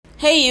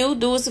Hey, you,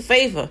 do us a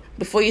favor.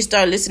 Before you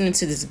start listening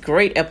to this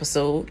great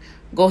episode,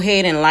 go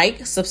ahead and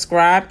like,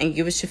 subscribe, and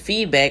give us your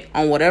feedback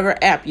on whatever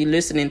app you're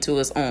listening to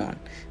us on.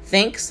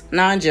 Thanks.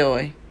 Now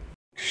enjoy.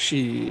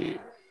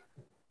 Shit.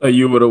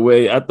 You would have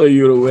wear. I thought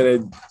you would have wear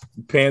that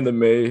panda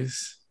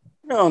maze.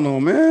 I don't know,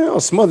 man. I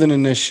was smothering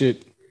in that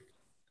shit.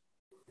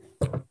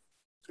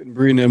 Couldn't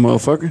breathe in that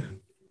motherfucker.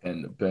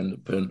 Panda.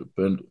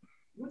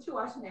 What you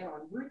watching that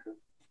on? Breaker?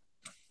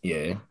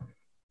 Yeah.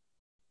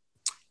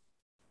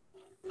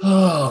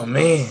 Oh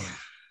man,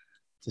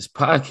 this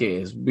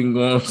podcast been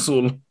going on so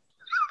long.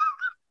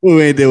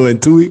 We ain't there in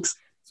 2 weeks.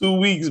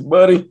 2 weeks,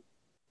 buddy.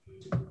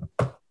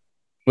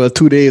 Well,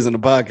 2 days in the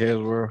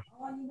podcast, bro.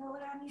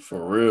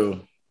 For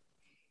real.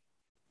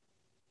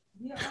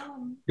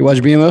 You watch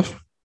BMF?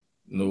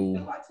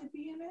 No.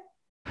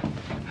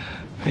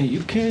 Hey,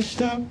 you can't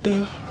stop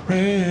the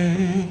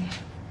rain.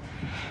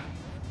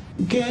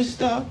 You can't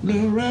stop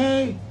the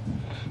rain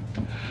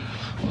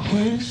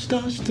when it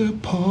starts to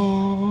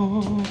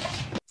pour.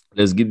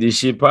 Let's get this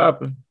shit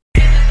popping.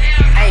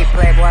 Hey,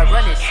 Playboy,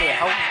 run this shit,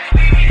 ho.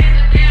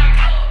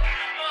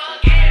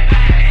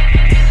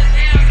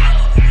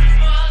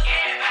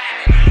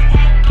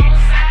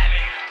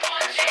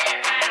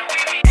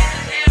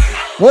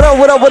 What up?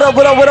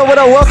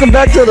 Welcome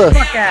back to the.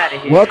 Fuck out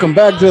of here. Welcome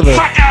back to the.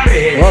 Fuck out of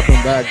here.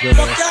 Welcome back to the.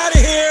 Fuck out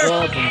of here.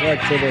 Welcome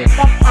back to the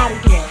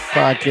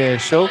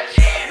podcast show.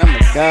 I'm the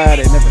guy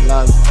that never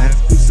lies. I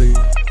have to say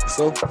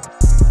so.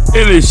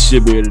 And this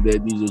shit better than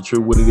that DJ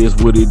True. What it is,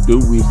 what it do.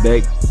 We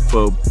back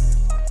for.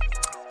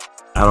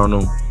 I don't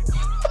know.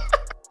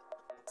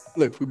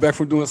 Look, we're back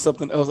from doing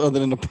something else other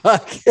than the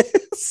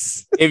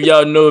podcast. If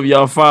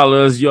y'all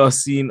follow us, y'all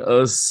seen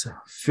us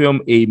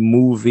film a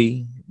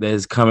movie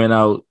that's coming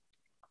out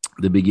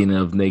the beginning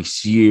of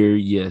next year.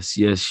 Yes,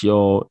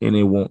 y'all, and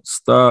it won't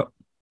stop.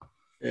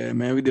 Yeah,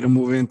 man, we did a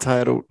movie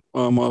entitled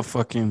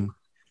motherfucking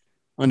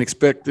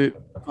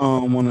Unexpected.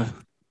 Want to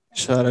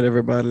shout out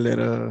everybody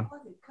that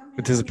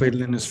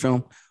participated in this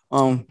film.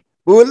 Well,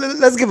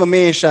 let's give a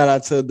man shout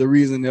out to the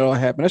reason it all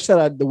happened. Let's shout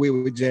out the way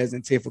with Jazz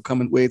and Tay for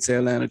coming way to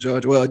Atlanta,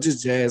 Georgia. Well,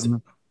 just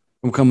Jasmine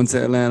from coming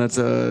to Atlanta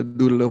to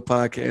do the little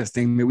podcast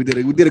thing. Man, we did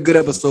a good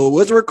episode. It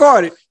was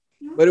recorded,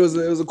 but it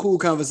was a cool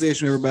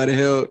conversation everybody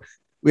held.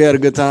 We had a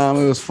good time.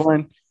 It was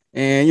fun.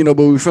 And, but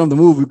we filmed the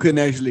movie. We couldn't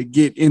actually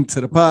get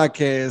into the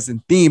podcast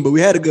and theme, but we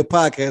had a good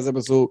podcast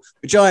episode.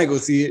 But y'all ain't going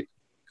to see it.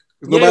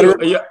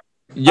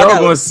 Y'all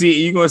gonna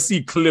see. You're gonna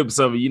see clips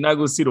of it. You're not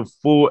gonna see the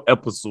full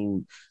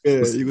episode.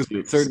 Yeah, you can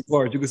see certain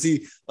parts. You can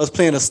see us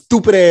playing a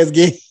stupid ass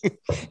game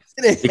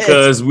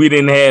because we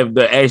didn't have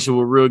the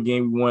actual real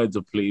game we wanted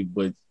to play.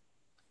 But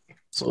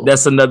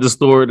that's another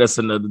story. That's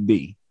another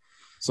day.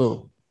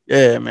 So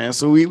yeah, man.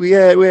 So we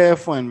had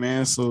fun,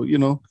 man. So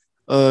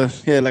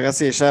yeah, like I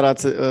said, shout out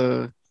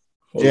to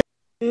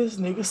this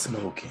nigga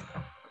smoking.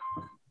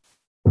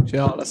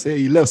 Shout out, I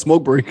said you left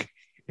smoke break.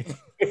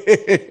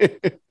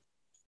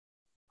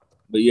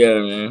 But yeah,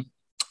 man.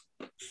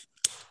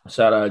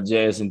 Shout out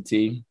Jazz and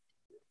T.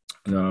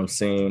 You know what I'm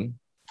saying?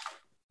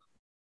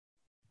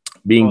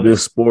 Being Good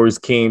Sports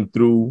came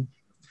through,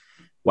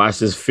 watched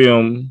this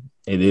film,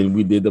 and then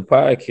we did the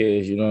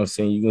podcast. You know what I'm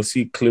saying? You're going to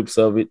see clips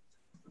of it.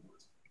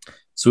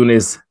 Soon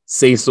as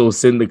Say So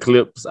send the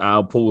clips,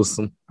 I'll post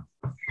them.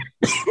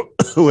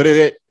 What is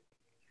it?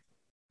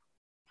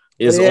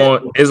 It's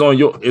on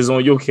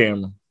your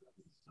camera.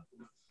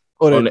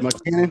 Oh, my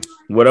Canon?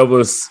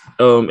 Whatever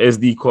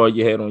SD card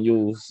you had on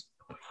yours.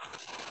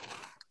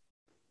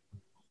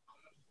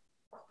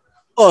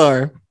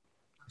 Or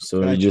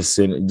so you just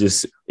send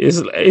it.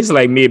 It's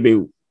like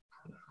maybe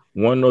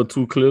 1 or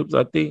 2 clips,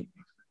 I think.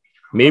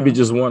 Maybe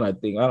just 1, I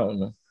think. I don't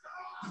know.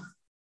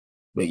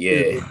 But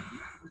yeah.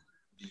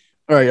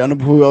 All right, I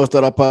know who else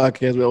start our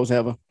podcast. We always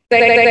have a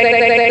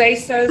Say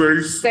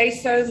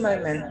so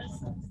moment.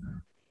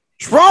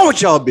 What's wrong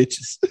with y'all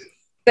bitches?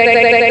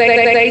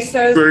 Say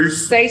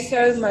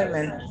so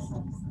moment.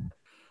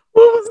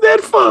 What was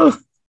that for?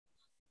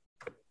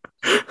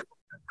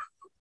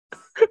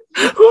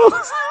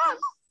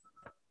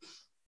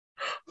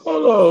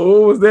 Hold on,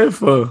 what was that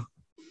for?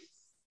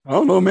 I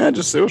don't know, man. I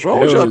just said, what's wrong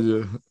with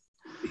y'all?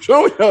 What's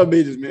wrong with y'all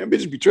bitches, man?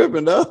 Bitches be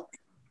tripping, dog.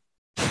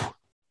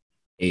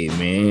 Hey,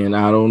 man,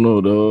 I don't know,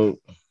 dog.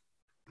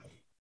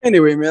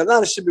 Anyway, man, a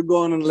lot of shit been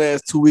going on in the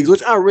last 2 weeks,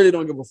 which I really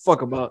don't give a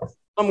fuck about.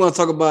 I'm going to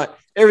talk about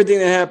everything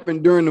that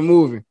happened during the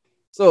movie.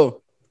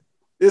 So,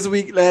 this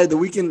week, last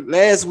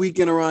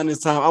weekend around this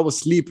time, I was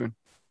sleeping.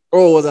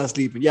 Or was I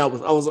sleeping? Yeah, I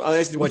was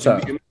actually watching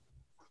weekend. It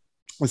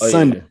was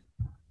Sunday.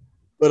 Yeah.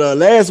 But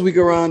last week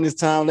around this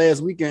time,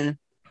 last weekend,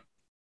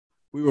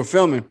 we were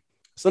filming.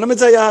 So, let me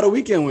tell you how the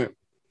weekend went.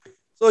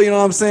 So, you know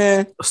what I'm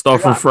saying?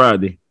 Start from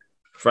Friday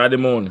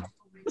morning.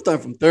 I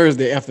start from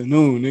Thursday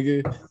afternoon,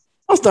 nigga.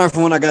 I'm starting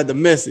from when I got the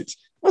message.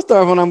 I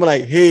start when I'm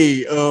like,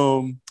 hey,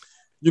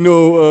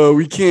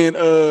 we can't,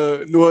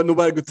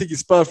 nobody go take your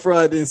spot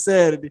Friday and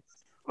Saturday.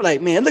 I'm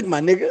like, man, look, my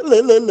nigga,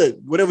 look,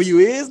 whatever you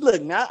is,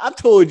 look, now I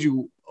told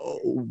you a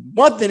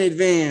month in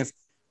advance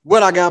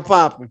what I got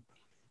popping.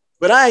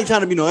 But I ain't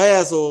trying to be no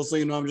asshole. So,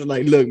 I'm just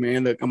like, look,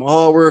 man, look, I'm a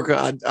hard worker.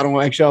 I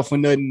don't ask y'all for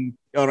nothing.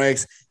 Y'all don't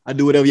ask. I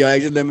do whatever y'all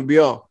ask. Just let me be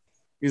off.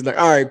 He's like,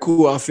 all right,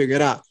 cool. I'll figure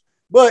it out.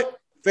 But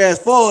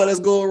fast forward, let's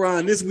go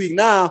around this week.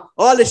 Now,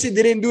 all the shit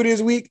they didn't do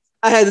this week,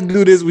 I had to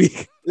do this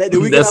week. Like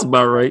the week That's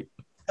about right.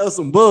 That was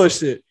some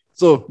bullshit.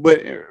 So,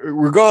 but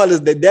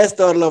regardless, that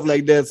started off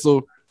like that.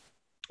 So,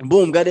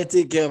 boom, got that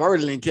taken care of. I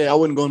really didn't care. I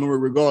wasn't going nowhere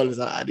regardless.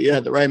 I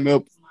had to write me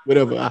up,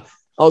 whatever. I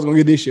was going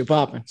to get this shit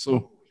popping.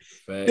 So,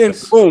 then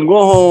boom,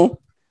 go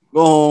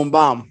home,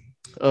 bomb.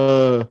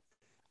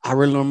 I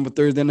really remember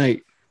Thursday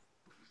night.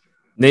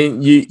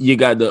 Then you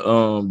got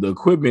the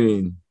equipment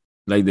in,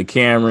 like the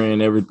camera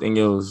and everything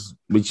else,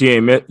 but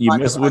you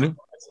mess with it?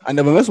 I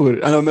never mess with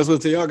it. I never mess with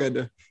it till y'all got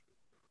there.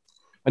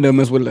 I never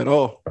mess with it at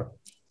all.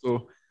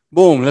 So,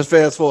 boom, let's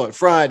fast forward.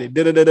 Friday,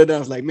 I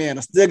was like, man,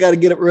 I still got to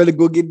get up early,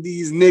 go get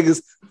these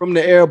niggas from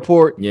the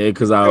airport. Yeah,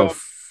 because our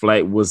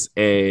flight was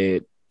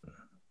at,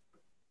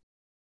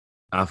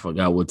 I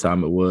forgot what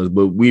time it was,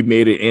 but we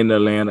made it in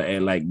Atlanta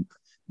at like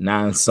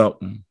 9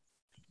 something.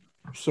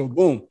 So,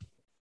 boom.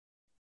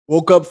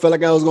 Woke up, felt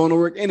like I was going to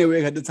work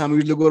anyway. At the time we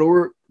usually go to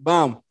work.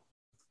 Bomb.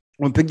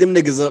 When I picked them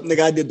niggas up,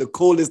 nigga, I did the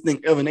coolest thing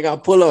ever. Nigga, I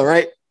pull up,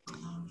 right?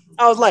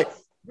 I was like,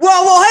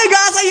 whoa, hey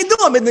guys, how you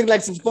doing? Man, nigga,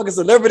 like some fucking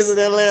celebrities in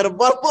Atlanta.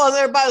 But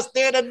everybody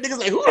staring at niggas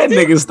like, who that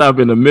nigga stop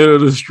in the middle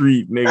of the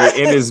street, nigga,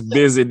 and it's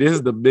busy. This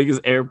is the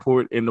biggest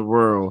airport in the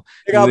world.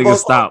 Nigga,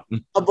 stop.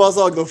 I bust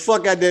off the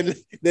fuck out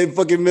that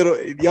fucking middle.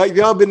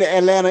 Y'all been to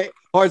Atlanta,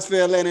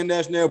 Hartsfield, Atlanta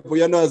International Airport.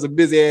 Y'all know it's a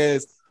busy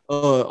ass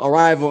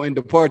arrival and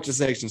departure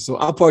section. So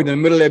I parked in the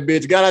middle of that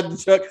bitch, got out the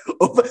truck.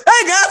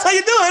 Hey guys, how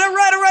you doing? I'm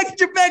right, get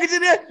your baggage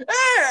in there.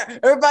 Hey.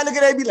 Everybody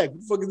looking at me like,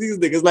 what the fuck is these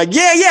niggas? Like,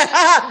 yeah,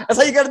 that's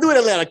how you gotta do it in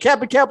Atlanta.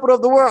 Capital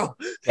of the world.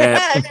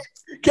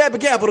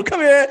 Capital,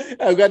 come here.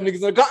 I got niggas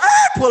in the car.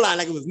 Pull out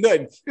like it was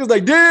nothing. He was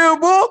like, damn,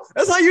 boy,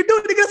 that's how you do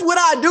it, nigga. That's what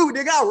I do,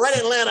 nigga. I run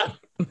Atlanta.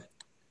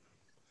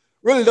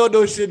 Really don't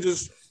know shit,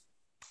 just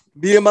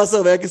being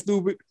myself, acting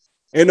stupid.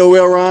 Ain't no way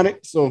around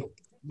it. So,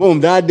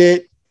 boom, I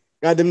did.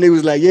 Got them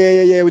niggas like,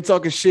 yeah, we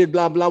talking shit,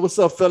 blah, blah. What's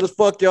up, fellas?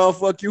 Fuck y'all,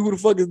 fuck you. Who the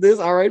fuck is this?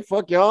 All right,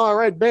 fuck y'all. All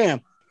right,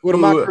 bam. Go to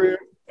my crib.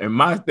 And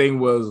my thing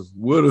was,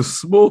 what a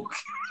smoke.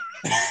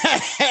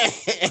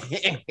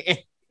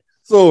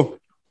 So,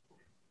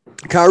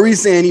 Kyrie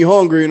saying he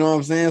hungry, you know what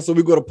I'm saying? So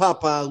we go to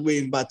Popeyes,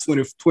 waiting about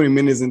 20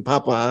 minutes in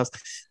Popeyes.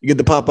 You get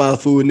the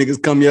Popeyes food,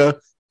 niggas come here.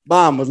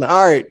 Bomb was like,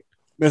 all right.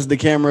 Mess with the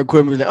camera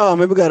equipment. Like, oh,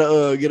 man, we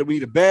gotta we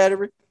need a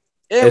battery.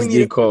 And we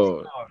need a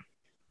card.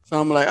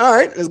 So I'm like, all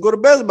right, let's go to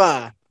Best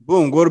Buy.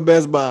 Boom, go to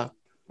Best Buy.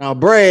 Now,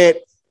 Brad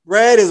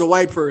is a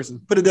white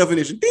person. Put a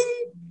definition.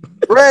 Ding.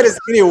 Brad is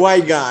any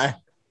white guy.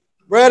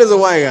 Brad is a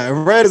white guy.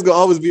 Brad is going to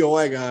always be a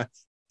white guy.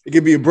 It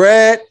could be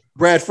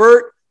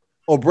Bradford,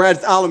 or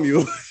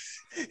Bartholomew.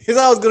 He's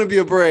always going to be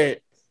a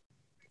Brad.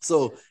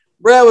 So,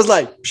 Brad was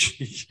like,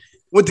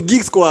 went to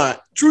Geek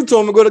Squad. True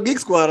told me to go to Geek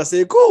Squad. I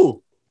said,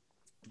 cool.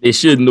 They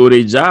should know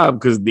their job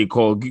because they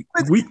call Geek.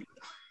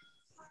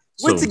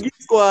 Went to Geek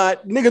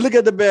Squad. Nigga, look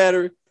at the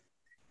battery.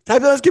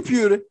 Type on his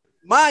computer.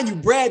 Mind you,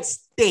 Brad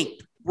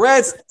stink.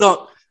 Brad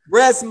stunk.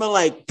 Brad smelled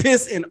like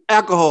piss and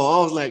alcohol.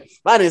 I was like,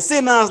 I didn't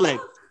sit down. I was like,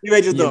 you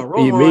ain't just done.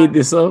 You made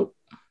this up?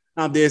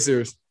 I'm dead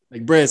serious.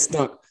 Like, Brad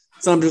stunk.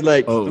 So I'm just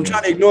like, I'm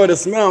trying to ignore the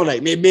smell.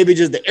 Like, maybe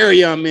just the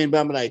area I'm in. But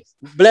I'm like,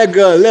 black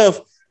girl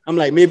left. I'm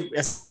like, maybe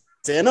I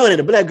said, I know it ain't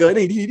a black girl.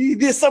 He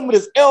did something with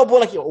his elbow,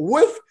 like a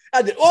whiff.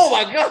 I did, oh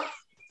my God.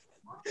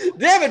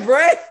 Damn it,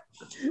 Brad.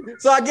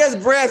 So I guess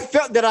Brad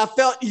felt that I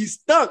felt he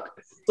stunk.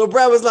 So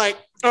Brad was like,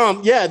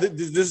 yeah, this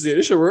is it.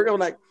 This should work. I'm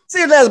like, see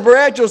you later,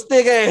 Brad, your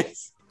stink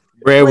ass.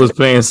 Brad was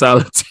playing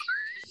solitaire.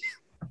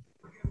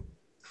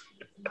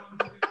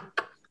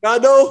 I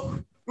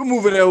know what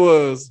movie that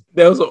was.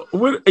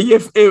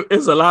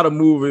 It's a lot of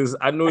movies.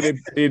 I know they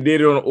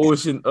did it on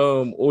Ocean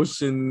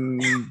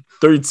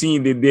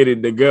 13. They did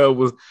it. The girl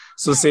was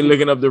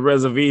looking up the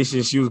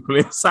reservation. She was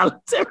playing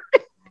solitaire.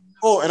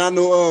 Oh, and I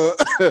know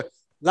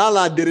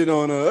Lala did it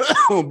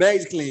on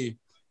Bags Clean.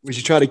 When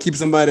she tried to keep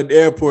somebody at the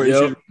airport,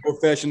 and she was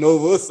Fashion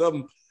Nova or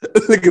something,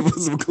 looking for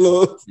some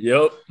clothes.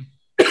 Yep.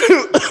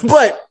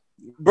 But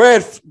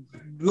Brad,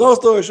 long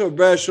story short,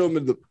 Brad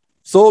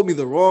sold me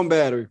the wrong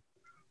battery.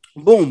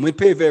 Boom, we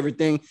paid for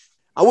everything.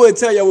 I wouldn't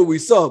tell y'all what we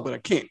saw, but I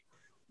can't.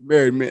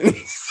 Married men.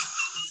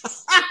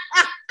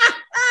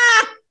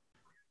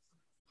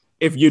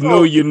 If you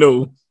know, you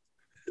know.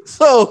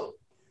 So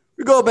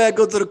we go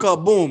to the car.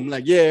 Boom,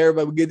 like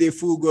everybody we get their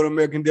food, go to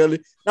American Deli.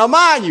 Now,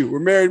 mind you, we're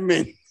married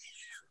men.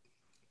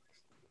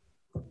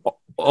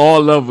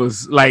 All of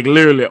us, like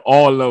literally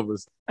all of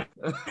us.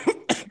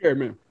 Here,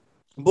 man.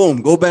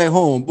 Boom, go back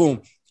home. Boom,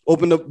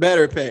 open the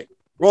battery pack.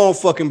 Wrong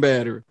fucking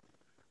battery.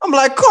 I'm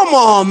like, come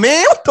on,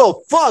 man. What the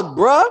fuck,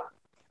 bro?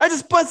 I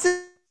just spent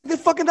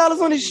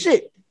 $60 on this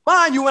shit.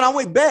 Mind you, when I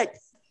went back,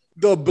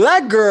 the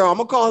black girl, I'm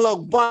gonna call her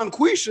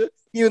Bonquisha,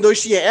 even though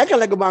she ain't acting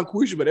like a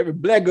Bonquisha, but every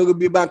black girl could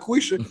be a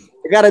Bonquisha.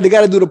 They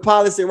gotta do the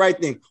policy right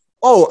thing.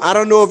 Oh, I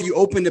don't know if you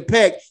opened the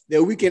pack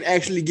that we can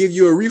actually give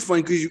you a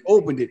refund because you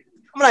opened it.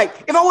 I'm like,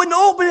 if I wouldn't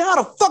open it, how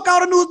the fuck I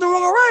would have knew it was the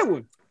wrong right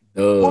one?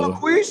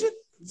 Quisha.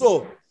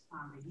 So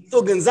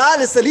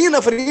Gonzalez, Selena,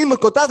 Farima,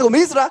 Cotato,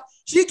 Misra,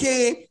 she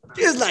came.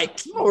 She was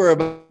like, don't worry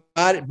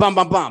about it. Bam,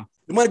 bam, bam.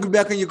 The money go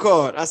back on your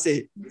card. I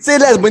said, say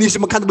less, Banisha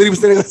Makata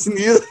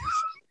Bariba.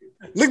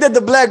 Looked at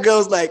the black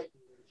girls like,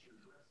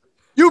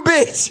 you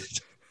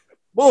bitch.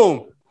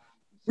 Boom.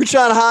 We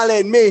trying to holler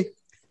at me.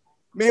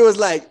 Me was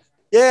like,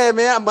 yeah,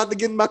 man, I'm about to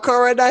get in my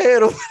car right now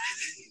here.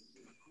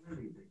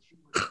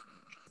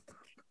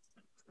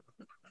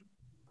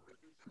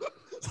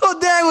 So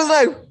Dad was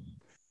like,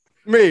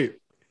 me,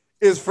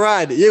 it's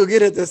Friday. You'll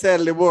get it this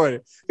Saturday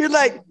morning. He's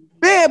like,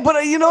 man,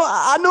 but you know,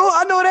 I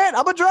know that.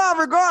 I'm a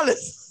driver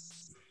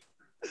regardless.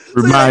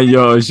 Remind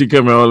y'all, she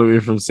coming all the way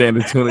from San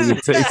Antonio,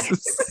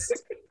 Texas.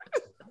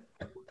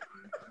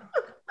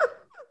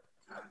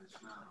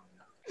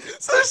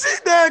 So she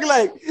there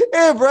like,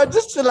 hey, bro,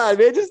 just chill out,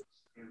 man. Just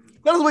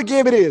tell us what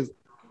game it is.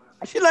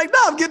 She like, no,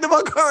 I'm getting in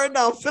my car right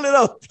now. I'm filling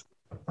up.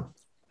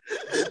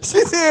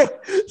 She said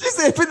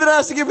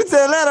 $50 to give it to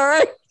Atlanta,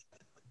 right?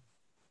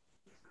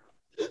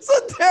 So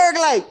Derek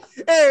like,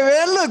 hey,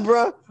 man, look,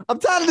 bro. I'm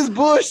tired of this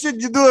bullshit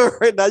you're doing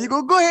right now. You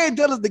go ahead and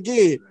tell us the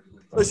game.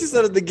 So she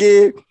said it's the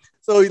game.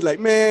 So he's like,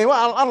 man,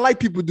 well, I don't like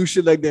people do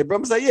shit like that, bro.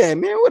 I'm like, yeah,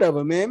 man,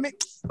 whatever, man.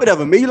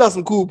 Whatever, man. You lost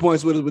some cool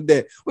points with us with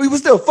that. We will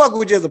still fuck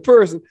with you as a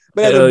person.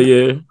 But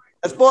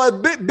as far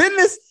as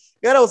business,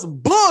 that was some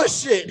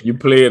bullshit. You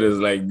play it as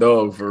like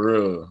dog for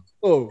real.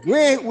 Oh, we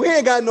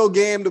ain't got no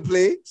game to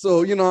play.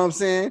 So you know what I'm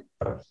saying?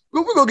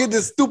 We're gonna get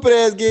this stupid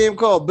ass game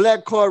called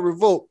Black Card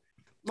Revolt.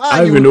 I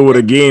don't even know what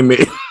a game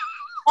is.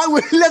 I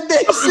would let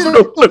that shit in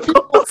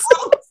people's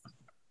house.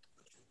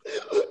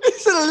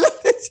 Should have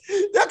left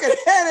it. Y'all could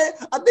have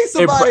it. I think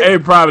somebody.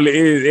 It probably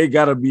is. It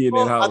gotta be in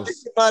that house. I think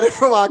somebody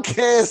from our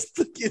cast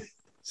took it.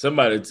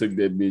 Somebody took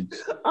that bitch.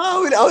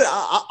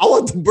 I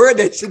want to burn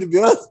that shit, to be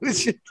honest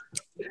with you.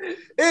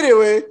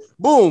 Anyway,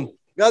 boom.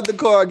 Got the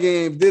card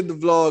game, did the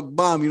vlog,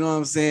 bomb, you know what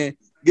I'm saying?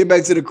 Get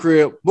back to the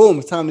crib. Boom,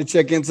 it's time to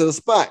check into the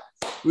spot.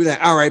 We're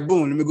like, all right,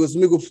 boom. Let me go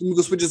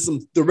switch to some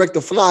director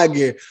fly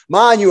gear.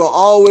 Mind you, I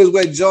always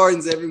wear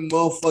Jordans every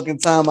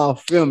motherfucking time I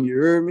film. You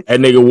heard me? That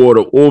nigga wore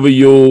the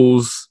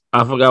overalls.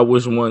 I forgot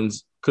which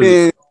ones.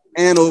 And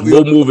overalls.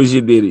 Both movies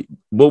you did it.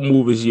 Both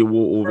movies you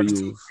wore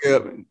overalls. Yeah.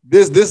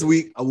 This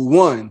week I wore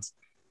ones.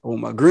 I wore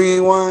my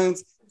green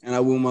ones, and I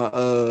wore my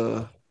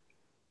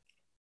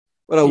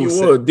what I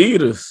wore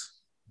Adidas.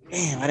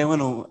 Damn, I didn't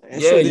want no.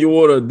 Yeah, you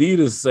wore the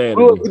Adidas Saturday.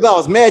 Because I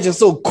was matching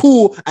so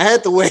cool, I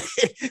had to wear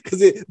it.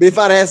 Because if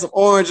I'd had some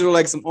orange or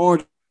like some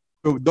orange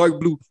or dark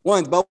blue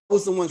ones, but I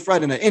was some ones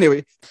Friday night.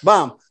 Anyway,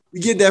 bomb. We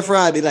get that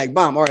Friday, like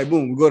bomb. All right,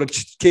 boom. We go to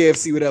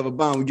KFC, whatever.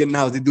 Bomb. We get in the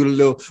house. They do the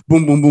little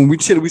boom, boom, boom. We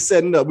chill. We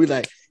setting up. We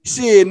like,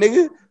 shit,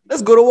 nigga.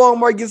 Let's go to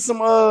Walmart get some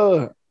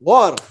water.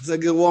 Let's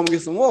get Walmart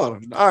get some water.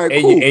 All right,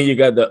 and cool. You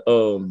got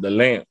the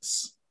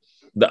lamps.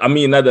 Not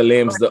the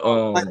lamps. The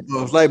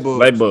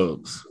light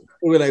bulbs.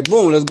 We're like,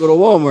 boom, let's go to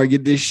Walmart,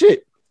 get this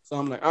shit. So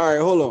I'm like, all right,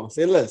 hold on.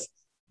 Say less.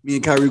 Me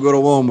and Kyrie go to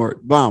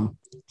Walmart. Bomb.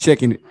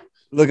 Checking it.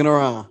 Looking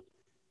around.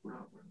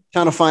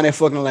 Trying to find that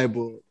fucking light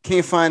bulb.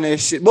 Can't find that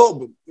shit.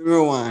 But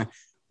rewind.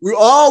 We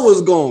all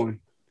was going.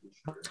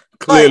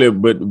 Clearly,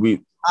 but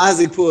we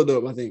Isaac pulled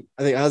up, I think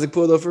Isaac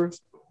pulled up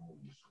first.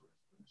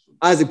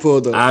 Isaac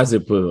pulled up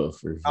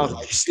first. I was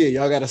like, shit,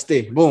 y'all gotta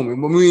stay. Boom.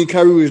 And when me and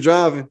Kyrie was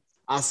driving,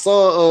 I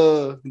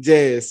saw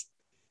Jazz.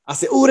 I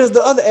said, oh, that's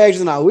the other actress,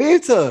 and I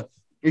waved to her.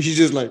 And she's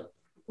just like,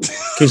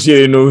 because she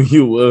didn't know who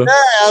you were. Yeah,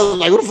 I was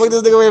like, what the fuck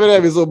this nigga waving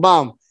at me? So,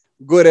 bomb,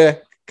 go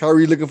there.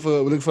 Kyrie looking for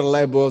the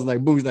light bulbs.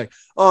 Like, boom, he's like,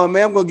 oh,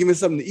 man, I'm going to give me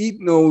something to eat.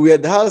 You know, when we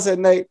at the house at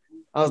night,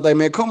 I was like,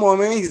 man, come on,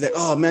 man. He's like,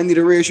 oh, man, I need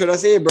a red shirt. I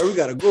said, hey, bro, we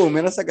got to go,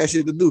 man. That's like I got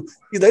shit to do.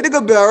 He's like,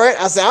 nigga, be all right.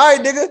 I said, all right,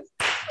 nigga.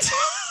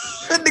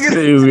 That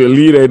nigga. He was going to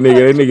leave that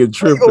nigga. That nigga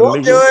tripping.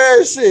 Walk your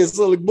ass shit.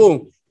 So, like,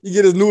 boom. You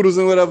get his noodles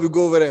and whatever. We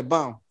go over there.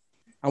 Bomb.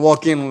 I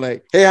walk in. I'm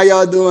like, hey, how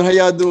y'all doing?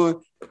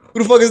 Who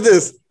the fuck is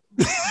this?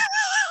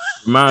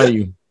 Remind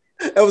you.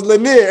 That was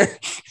Lanier.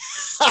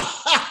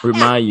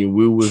 Remind you,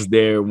 we was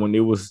there when it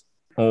was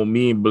on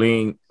me and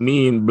Blaine.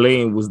 Me and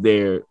Blaine was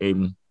there,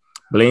 and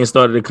Blaine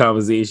started a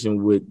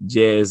conversation with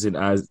Jazz and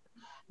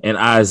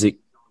Isaac.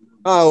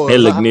 Oh,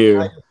 and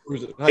Lanier.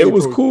 It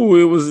was cool.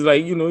 It was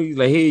like, you know, he's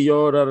like, hey,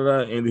 y'all, da, da, da.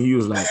 And he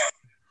was like,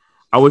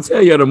 I would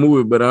tell y'all the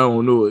movie, but I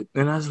don't know it.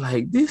 And I was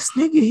like, this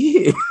nigga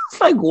here.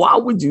 Like, why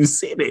would you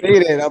say that?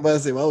 I'm about to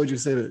say, why would you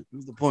say that?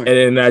 What's the point?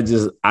 And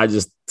then I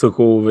just took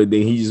over.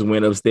 Then he just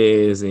went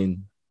upstairs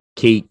and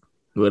cake,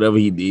 whatever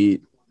he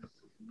did.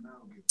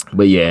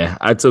 But yeah,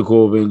 I took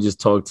over and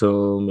just talked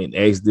to them and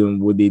asked them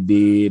what they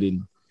did.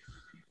 And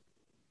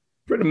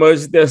pretty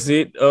much that's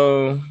it.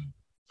 And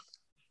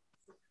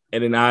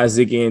then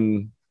Isaac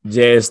and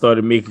Jazz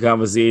started making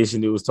conversation.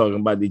 They was talking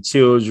about the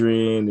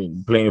children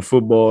and playing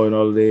football and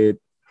all of that.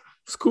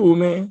 It's cool,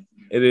 man.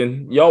 And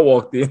then y'all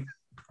walked in.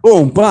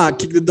 Boom, bomb,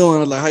 kicked the door. And I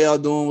was like, how y'all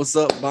doing? What's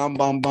up? Bomb,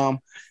 bomb, bomb.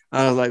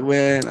 I was like,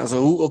 man. I was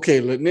like, okay,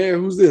 Lanier,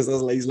 who's this? I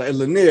was like, he's like,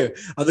 Lanier.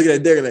 I was looking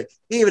at Derek like,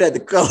 he even had to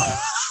come.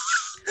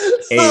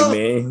 Hey,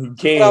 man, he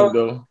came,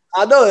 though.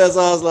 I know. That's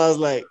why I was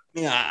like,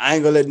 yeah, I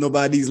ain't going to let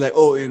nobody. He's like,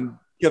 oh, and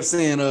kept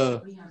saying,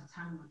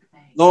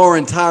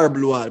 Lauren Tyre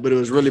Blue Eyed, but it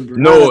was really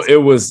No,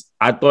 it was.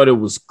 I thought it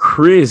was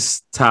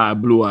Chris Ty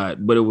Blue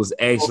Eyed, but it was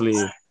actually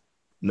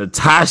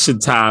Natasha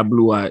Ty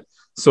Blue Eyed.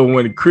 So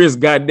when Chris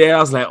got there, I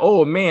was like,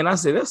 "Oh man!" I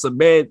said,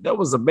 That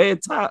was a bad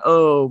tie.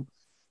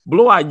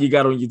 Blue Eyed you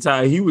got on your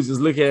tie." He was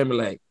just looking at me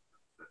like,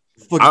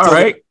 "All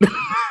right."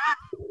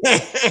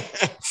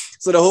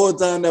 So the whole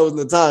time that was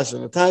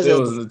Natasha. It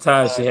was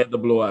Natasha had the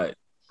Blue Eyed.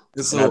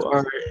 So all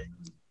right.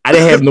 I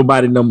didn't have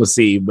nobody number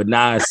saved, but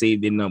now I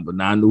saved their number.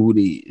 Now I know who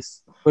it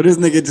is. But this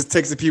nigga just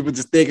texting people,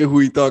 just thinking who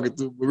he talking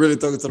to, but really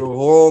talking to the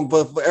wrong.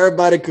 But for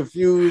everybody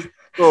confused.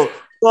 So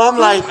I'm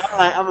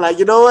like,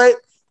 you know what?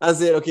 I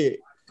said, okay,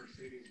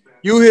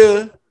 you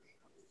here,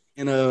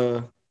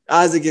 and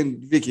Isaac and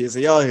Vicky. So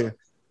y'all here.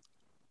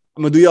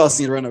 I'm gonna do y'all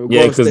scene right now.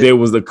 Yeah, because there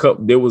was a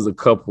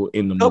couple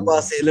in the movie. I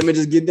said, let me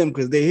just get them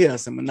because they here. I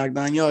said, I'm gonna knock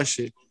down y'all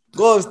shit.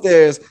 Go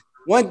upstairs.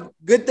 One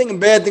good thing and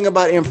bad thing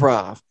about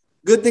improv.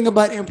 Good thing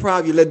about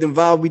improv, you let them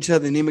vibe with each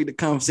other and they make the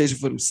conversation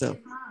for themselves.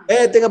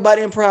 Bad thing about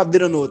improv, they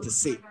don't know what to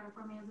say.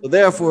 So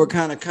therefore, it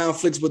kind of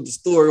conflicts with the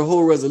story,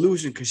 whole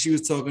resolution, because she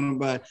was talking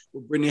about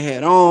what Brittany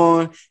had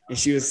on, and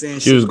she was saying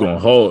she was going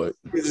hard.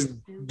 She was just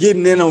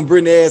getting in on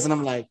Brittany's ass, and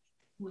I'm like,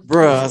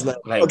 bro, I was like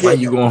okay, why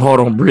you going hard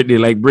on Brittany?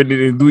 Like Brittany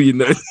didn't do you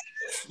nothing.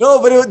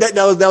 No, but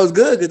that was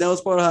good because that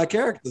was part of her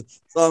character.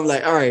 So I'm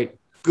like, all right,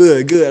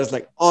 good. I was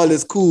like, all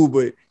this cool,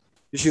 but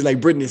she's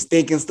like Brittany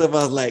stinking stuff.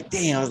 I was like,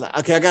 damn. I was like,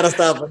 okay, I gotta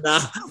stop her now.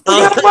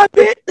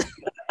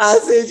 I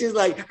said she's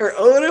like her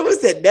odor was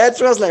that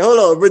natural. I was like, hold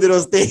on, Brittany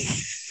don't stink.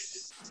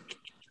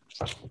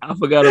 I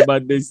forgot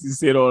about this. You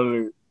said all of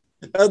it.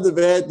 That's the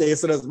bad thing.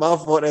 So that's my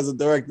fault as a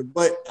director.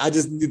 But I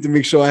just need to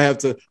make sure I have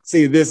to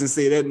say this and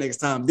say that next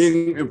time.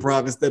 Then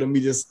improv instead of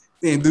me just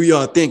saying do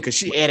y'all thing, because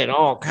she added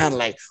all kind of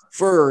like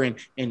fur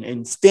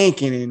and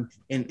stinking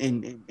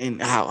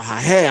and how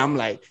hair. I'm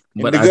like,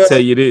 but I tell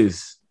you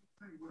this,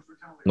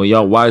 when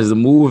y'all watch the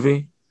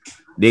movie,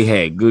 they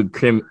had good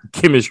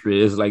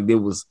chemistry. It's like they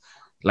was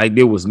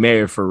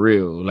married for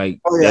real. Like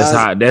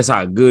that's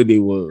how good they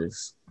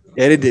was.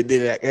 Yeah, they did. They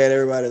had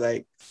everybody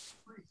like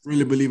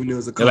really believing there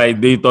was a couple.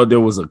 Like they thought there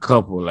was a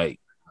couple. Like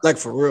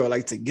for real,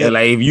 like together. And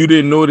like if you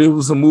didn't know there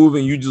was a movie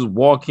and you just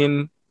walk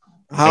in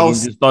house and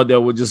you just thought that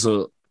was just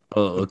a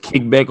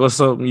kickback or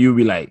something, you'd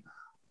be like,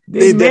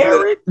 they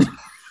married.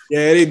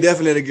 Yeah, they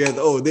definitely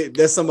together. Oh,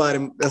 that's somebody,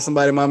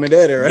 mom and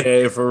daddy, right?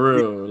 Yeah, for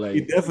real. Like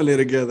they definitely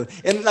together.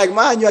 And like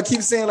mind you, I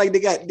keep saying like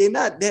they're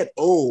not that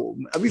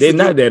old. They're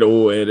not that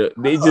old.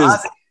 They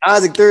just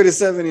Isaac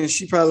 37 and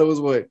she probably was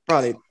what?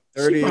 Probably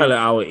 30. She probably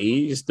our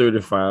age,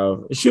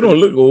 35. She don't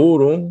look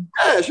old, though.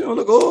 Yeah, she don't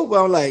look old.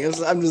 But I'm like,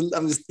 I'm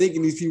just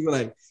thinking these people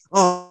like,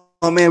 oh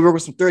man, we're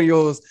with some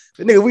 30-year-olds.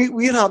 But nigga,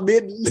 we in our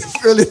mid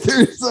early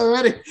 30s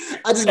already.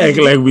 I just act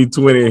like we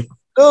 20.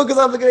 No, because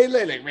I'm looking at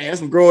it like, man, that's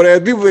some grown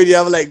ass people in here.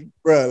 I'm like,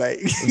 bro, like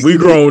we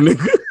grown,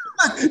 nigga.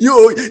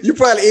 you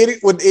probably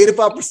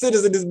 85%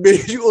 is in this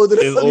bitch. You older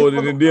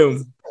than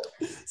them.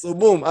 So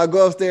boom, I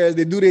go upstairs.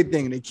 They do their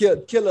thing. They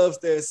kill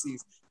upstairs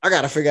seats. I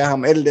gotta figure out how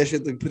I'm edit that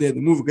shit to put it in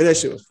the movie because that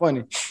shit was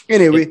funny.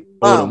 Anyway,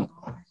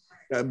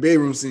 that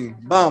bedroom scene.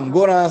 Bomb,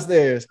 go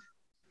downstairs.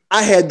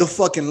 I had the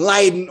fucking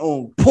lighting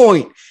on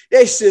point.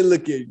 That shit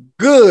looking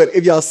good.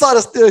 If y'all saw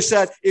the still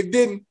shot, if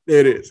didn't,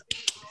 there it is.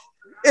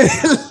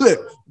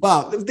 Look,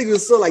 Bob, this thing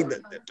was so like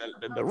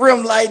the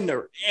rim light and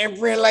the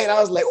ambient light. I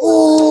was like,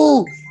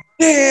 ooh,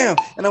 damn.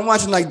 And I'm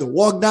watching like the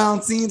walk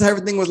down scenes.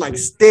 Everything was like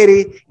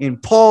steady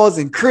and pause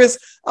and crisp.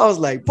 I was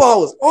like,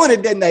 Paul was on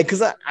it that night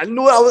because I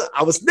knew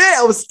I was there.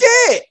 I was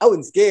scared. I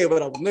wasn't scared,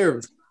 but I was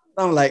nervous.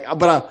 I'm like,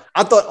 but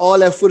I thought all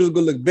that footage was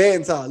gonna look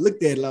bad until I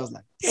looked at it. I was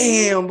like,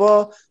 damn,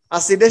 boy. I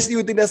said, you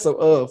would think that's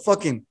a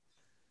fucking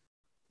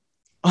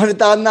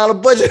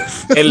 $100,000 budget.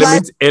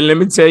 And let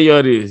me tell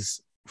y'all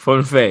this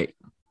fun fact.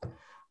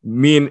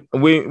 We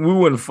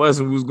wasn't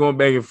fussing. We was going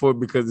back and forth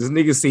because this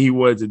nigga said he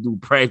wanted to do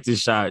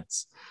practice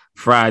shots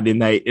Friday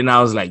night, and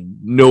I was like,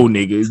 "No,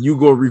 nigga, you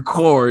go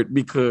record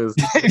because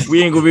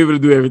we ain't gonna be able to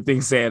do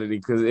everything Saturday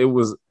because it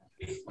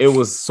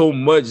was so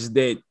much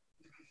that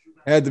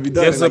had to be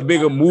done. That's like, a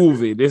bigger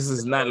movie. This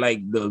is not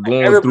like the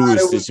going through the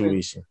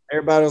situation.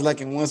 Everybody was like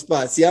in one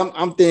spot. See,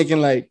 I'm thinking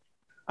like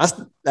I'm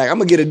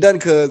gonna get it done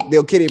because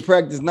they'll their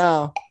practice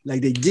now. Like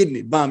they getting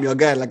it. Bomb, y'all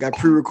got it. Like I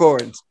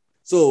pre-recordings.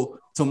 So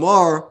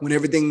tomorrow, when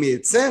everything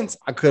made sense,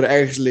 I could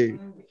actually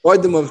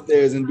brought them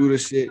upstairs and do the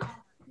shit.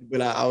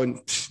 But I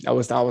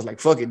was like,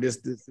 fuck it, this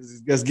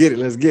let's get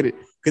it.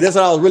 Cause that's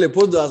what I was really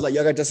supposed to do. I was like,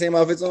 y'all got your same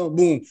outfits on,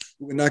 boom,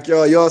 we can knock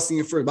y'all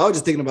scene first. But I was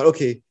just thinking about,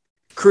 okay,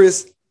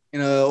 Chris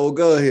and old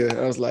girl here.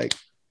 I was like,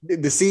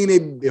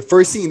 the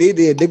first scene they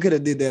did, they could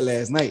have did that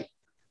last night.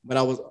 But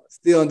I was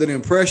still under the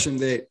impression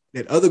that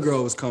other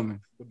girl was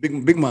coming, the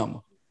big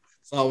mama.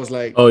 So I was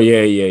like, oh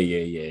yeah.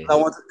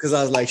 Because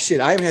I was like,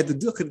 shit, I even had to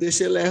do this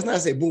shit last night. I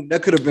said, boom,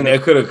 that could have been.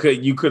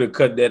 You could have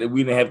cut that.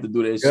 We didn't have to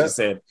do that shit.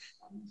 Said,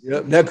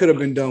 yep, that could have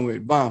been done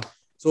with. Bomb.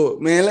 So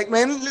man,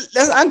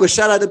 I'm gonna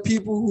shout out to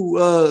people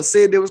who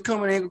said they was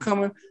coming, ain't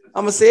coming.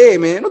 I'm gonna say, hey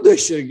man, don't do that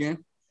shit again.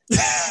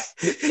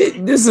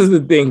 This is the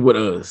thing with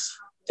us.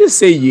 Just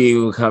say you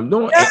ain't gonna come.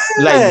 Don't Yeah.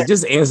 like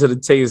just answer the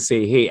text and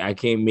say, "Hey, I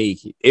can't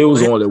make it." It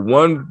was only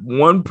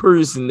one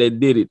person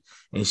that did it,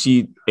 and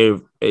she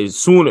as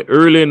soon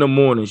early in the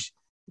morning,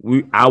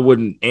 I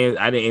didn't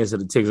answer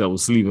the text. I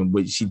was sleeping,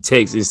 but she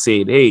texted and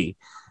said, "Hey,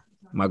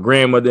 my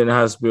grandmother in the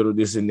hospital,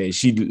 this and that."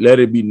 She let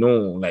it be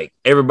known. Like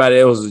everybody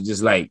else was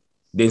just like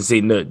didn't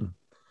say nothing,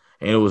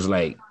 and it was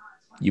like,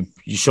 "You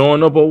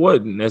showing up or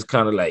what?" And that's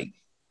kind of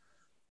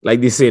like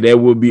they said, that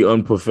would be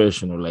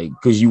unprofessional, like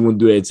because you wouldn't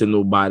do that to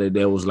nobody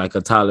that was like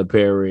a Tyler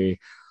Perry,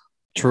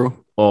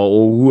 True.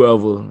 or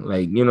whoever,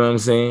 like you know what I'm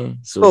saying.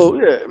 So Oh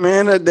yeah,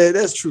 man,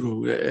 that's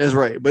true. That's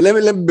right. But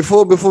let me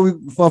before I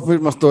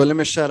finish my story, let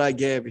me shout out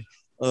Gabby.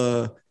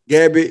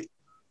 Gabby,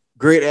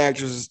 great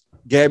actress.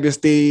 Gabby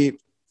stayed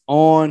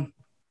on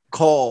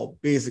call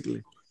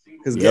basically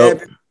because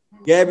yep.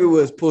 Gabby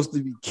was supposed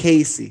to be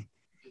Casey.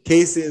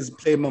 Casey is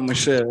played by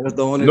Michelle. That's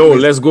the only No,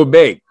 let's go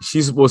back.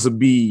 She's supposed to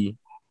be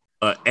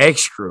an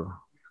extra.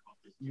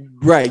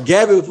 Right.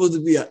 Gabby was supposed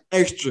to be an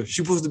extra.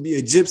 She was supposed to be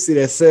a gypsy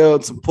that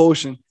sold some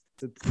potion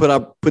to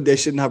put that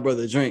shit in her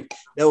brother's drink.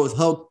 That was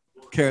her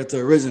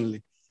character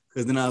originally.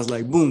 Because then I was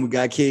like, boom, we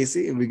got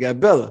Casey and we got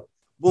Bella.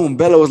 Boom,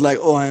 Bella was like,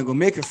 oh, I ain't gonna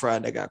make it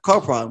Friday. I got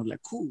car problems.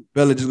 Like, cool.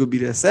 Bella just gonna be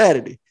there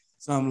Saturday.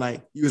 So I'm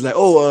like, he was like,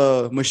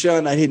 oh,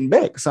 Michelle not hitting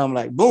back. So I'm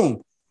like,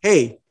 boom.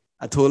 Hey,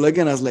 I told her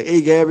again, I was like,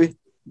 hey, Gabby,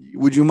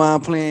 would you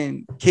mind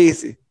playing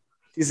Casey?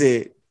 She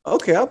said,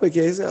 okay, I'll play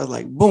Casey. I was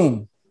like,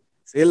 boom.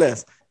 Say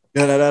less.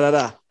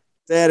 Da.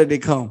 Saturday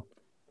come.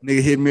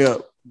 Nigga hit me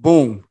up.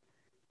 Boom.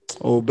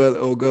 Old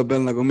girl Bella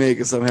not gonna make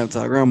it. Something happened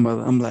to our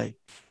grandmother. I'm like,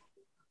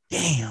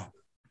 damn.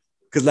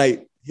 Cause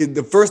like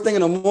the first thing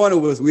in the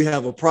morning was we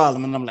have a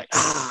problem. And I'm like,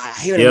 I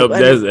hear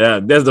that.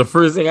 Yep, that's the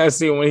first thing I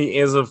see when he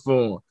answers the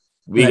phone.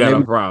 We got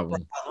a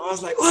problem. I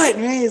was like, what,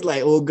 man? He's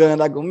like, old girl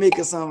not gonna make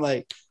it. So I'm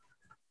like,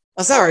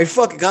 I'm sorry,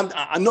 fuck it.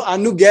 I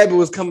knew Gabby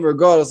was coming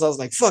regardless. So I was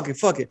like, fuck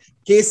it.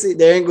 Casey,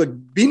 there ain't gonna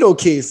be no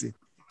Casey.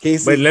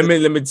 But let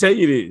me tell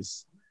you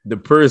this: the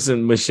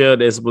person Michelle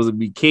that's supposed to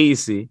be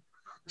Casey,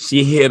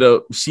 she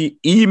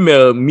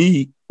emailed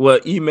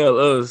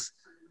us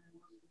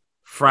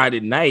Friday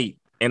night,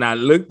 and I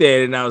looked at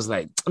it and I was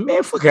like,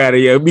 man, fuck out of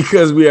here,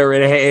 because we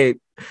already had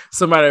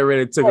somebody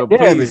already took her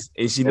place,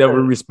 and she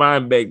never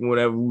responded back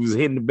whenever we was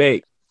hitting the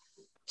back.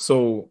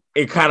 So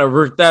it kind of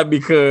worked out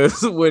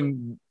because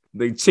when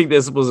the chick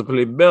that's supposed to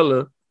play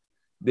Bella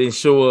didn't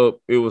show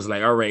up, it was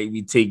like, all right,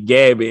 we take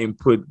Gabby and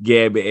put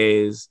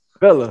Gabby as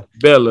Bella,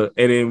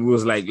 and then it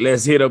was like,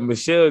 let's hit up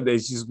Michelle that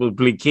she's supposed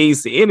to play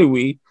Casey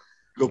anyway.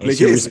 Go play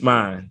Casey.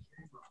 Respond.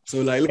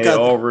 So like, look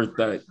how all worked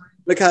out.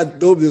 Look how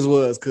dope this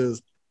was,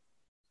 because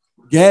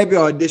Gabby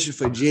auditioned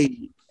for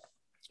Jade,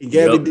 and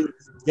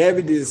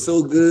Gabby did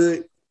so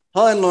good.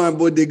 Her and Lauren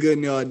both did good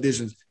in the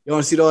auditions. You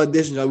want to see the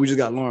auditions? We just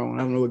got Lauren one.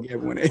 I don't know what Gabby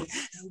went at,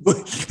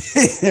 but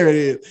there it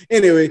is.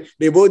 Anyway,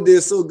 they both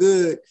did so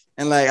good,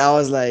 and like I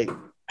was like, all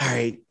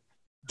right,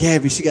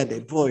 Gabby, she got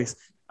that voice.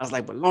 I was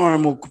like, but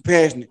Lauren more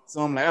compassionate. So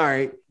I'm like, all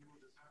right.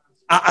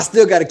 I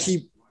still got to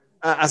keep.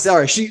 I said, all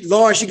right,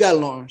 she got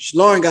Lauren.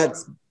 Lauren got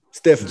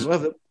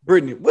Stephanie.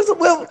 Brittany.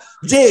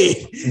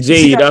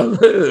 Jade.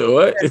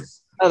 What? I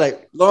was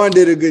like, Lauren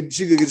did a good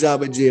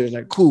job at Jade. I was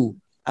like, cool.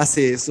 I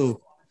said, so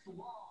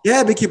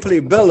Gabby can play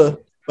Bella,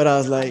 but I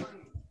was like,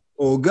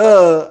 oh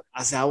God.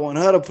 I said, I want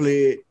her to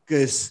play it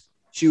because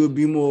she would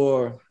be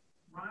more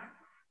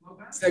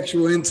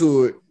sexual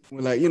into it.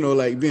 Like,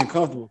 like being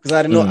comfortable. Because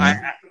I didn't know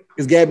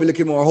because Gabby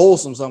looking more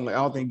wholesome, so I'm like, I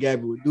don't think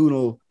Gabby would do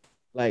no,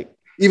 like,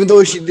 even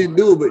though she didn't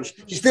do it,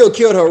 but she still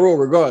killed her role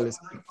regardless.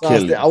 So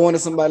I wanted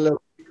somebody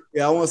else.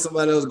 Yeah, I want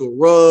somebody else to go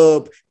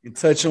rub and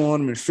touch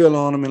on them and feel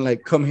on them and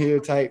like come here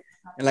type.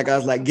 And like I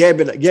was like,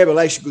 Gabby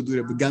like she could do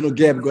that, but I know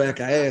Gabby go act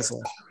her ass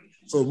off.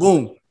 So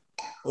boom,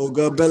 old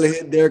girl Bella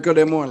hit Derek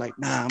that morning. Like,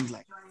 nah, I'm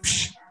like,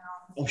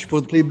 I'm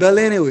supposed to play Bella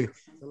anyway.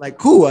 So like,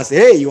 cool. I said,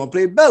 hey, you want to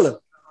play Bella?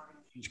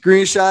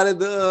 Screenshotted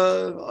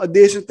the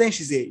audition thing.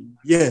 She said,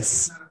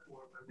 yes.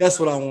 That's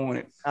what I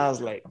wanted. I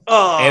was like,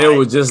 oh. And it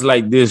was just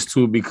like this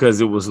too, because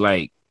it was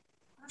like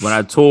when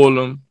I told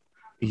him,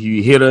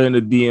 he hit her in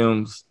the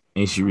DMs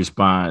and she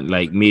responded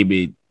like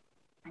maybe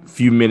a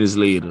few minutes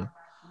later.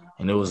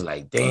 And it was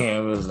like,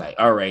 damn, it was like,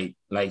 all right,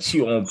 like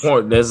she on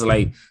point. That's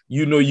like,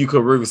 you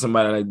could work with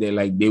somebody like that,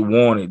 like they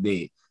want it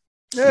there.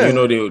 Yeah.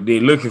 They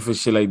looking for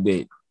shit like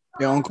that.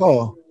 They're on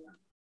call.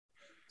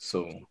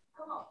 So,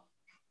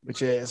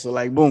 but yeah, so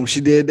like, boom,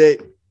 she did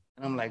that.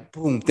 And I'm like,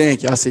 boom,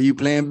 thank you. I said, you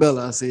playing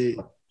Bella? I said,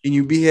 can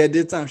you be here at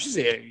this time? She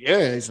said,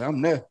 yeah. So I'm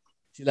there.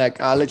 She's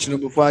like, I'll let you know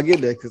before I get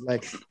there. Because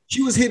like,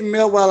 she was hitting me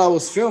up while I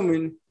was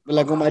filming, but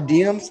like on my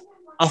DMs,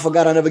 I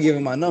forgot I never gave her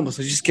my number.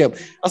 So she just kept,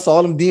 I saw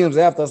all them DMs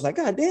after. I was like,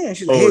 God damn.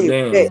 She's like,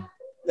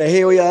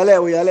 hey, where y'all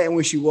at? Where y'all at? And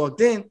when she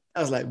walked in, I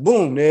was like,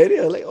 boom, there it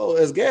is. Like, oh,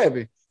 that's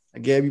Gabby.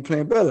 Like, Gabby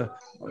playing Bella.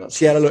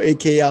 She had a little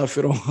AK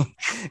outfit on.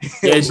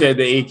 Yeah, she had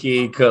the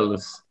AKA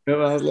colors. I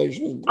was like,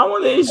 I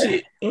want that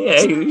shit.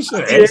 Yeah, you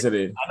should answer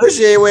it. I know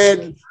she ain't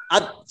wearing.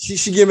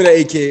 She give me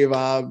the AK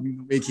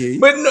vibe, AK.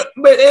 But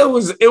it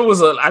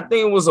was I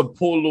think it was a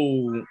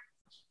polo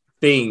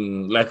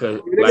thing, like a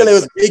They got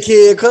like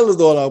AKA colors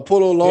though, like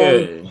polo long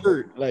Yeah.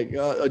 shirt, like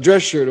a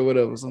dress shirt or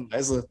whatever.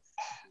 Something.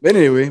 But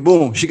anyway,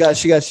 boom, she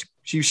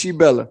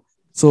Bella.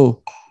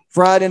 So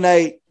Friday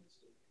night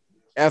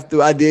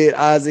after I did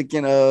Isaac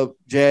and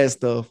Jazz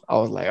stuff, I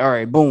was like, all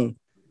right, boom.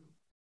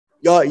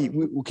 Y'all,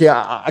 okay,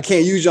 I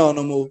can't use y'all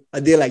no more. I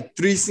did like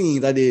 3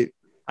 scenes. I did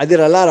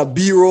a lot of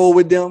B-roll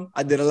with them.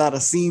 I did a lot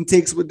of scene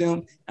takes with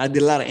them. I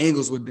did a lot of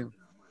angles with them.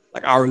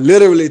 Like I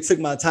literally took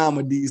my time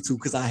with these two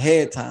because I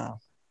had time.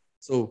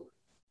 So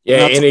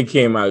yeah, and it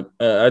came out.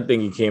 I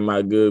think it came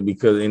out good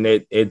because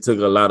it took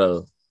a lot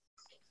of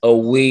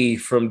away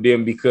from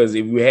them because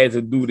if we had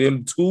to do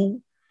them two,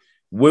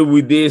 what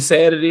we did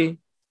Saturday,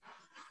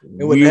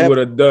 we would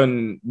have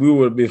been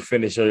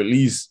finished at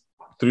least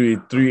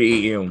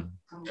 3 a.m.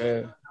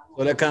 Yeah.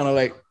 So that kind of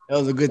like that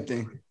was a good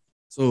thing.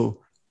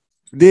 So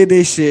did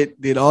they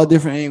shit, did all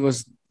different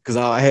angles because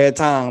I had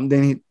time.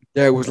 Then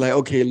Derek was like,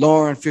 okay,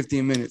 Lauren,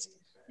 15 minutes.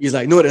 He's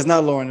like, no, that's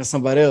not Lauren, that's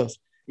somebody else.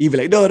 He'd be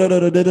like, no, oh,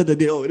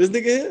 this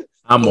nigga here.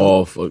 I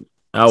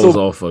was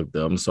all fucked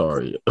up. I'm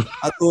sorry.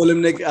 I told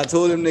him they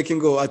can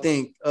go. I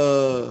think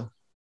Jazz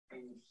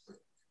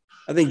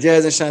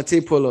and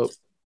Shantae pull up.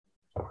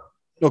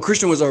 No,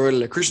 Christian was already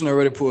there. Christian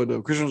already pulled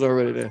up. Christian was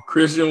already there.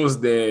 Christian was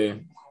there.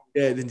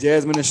 Yeah, then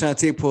Jasmine and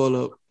Shantae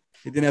pull up.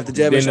 And then after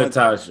Jasmine and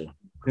Natasha.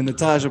 Then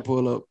Natasha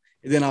pull up.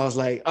 And then I was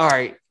like, all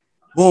right,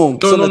 boom.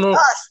 No.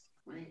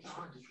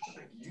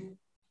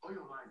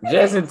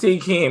 Jazz and T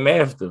came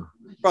after.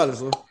 Probably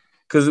so.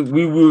 Because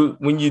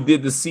when you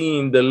did the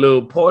scene, the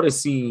little party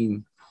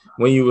scene,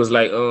 when you was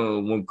like,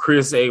 when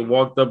Chris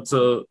walked up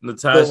to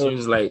Natasha, he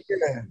was like,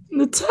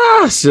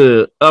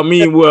 Natasha. I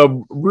mean,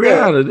 well,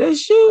 Brianna,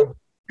 that's you.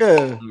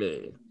 Yeah.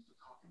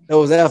 That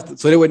was after.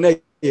 So they were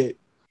naked. It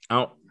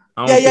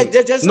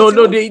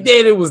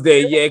was there.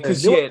 Yeah,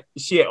 because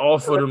she had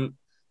offered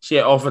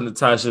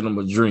Natasha them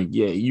a drink.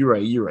 Yeah, you're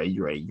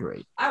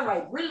right. All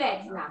right,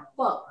 relax now.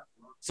 Fuck.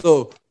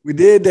 So we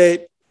did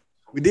that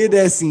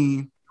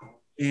scene,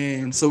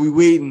 and so we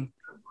waiting,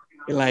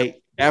 and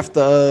like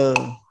after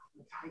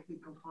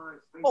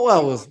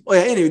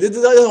anyway, this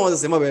I don't want to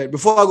say my bad.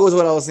 Before I go to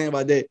what I was saying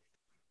about that,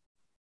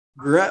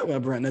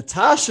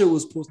 Natasha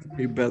was supposed to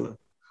play Bella.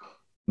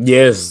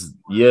 Yes.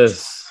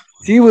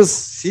 She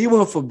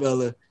went for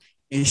Bella,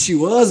 and she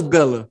was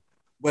Bella.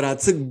 But I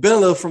took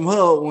Bella from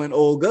her when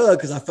old girl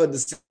because I felt the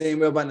same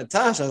way about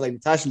Natasha. I was like,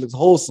 Natasha looks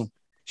wholesome.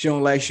 She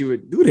don't like she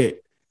would do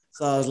that.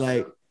 So I was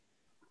like,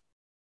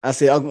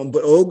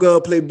 but old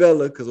girl play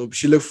Bella because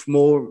she looked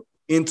more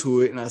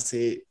into it. And I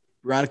said,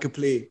 Brianna could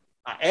play.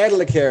 I added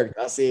a character.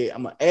 I said,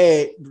 I'm going to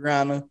add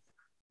Brianna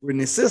with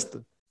his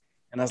sister.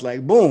 And I was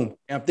like, boom.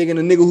 And I'm thinking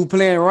the nigga who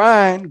playing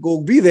Ryan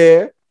go be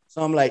there.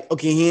 So I'm like,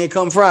 okay, he ain't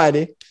come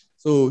Friday.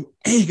 So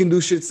he can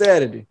do shit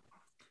Saturday.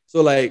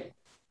 So like,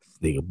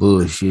 nigga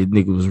bullshit.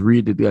 Nigga was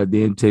reading the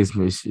goddamn text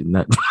message.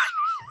 Not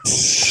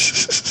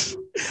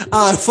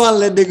I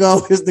finally that nigga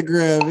off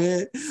Instagram,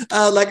 man.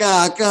 I was like,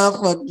 I can't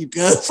fuck you,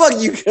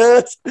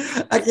 cuz.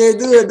 I can't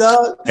do it,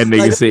 dog. And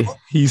nigga like,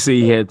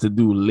 he had to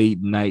do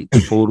late night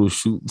photo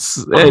shoots.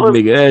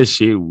 That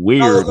shit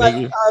weird,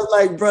 nigga. I was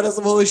like, bro, that's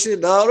some whole shit,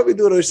 dog. Don't be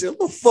doing those shit.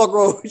 What the fuck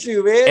wrong with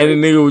you, man? And the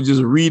nigga was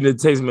just reading the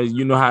text message.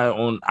 You know how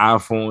on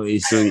iPhone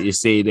it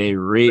say they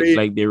read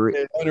like they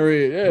read.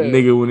 Yeah.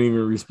 Nigga wouldn't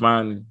even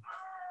respond.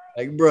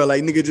 Like, bro,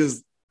 like nigga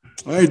just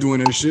I ain't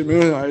doing that shit,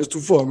 man. It's too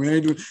far, man. I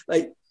ain't doing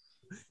like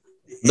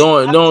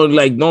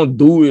don't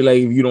do it like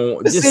if you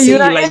don't just say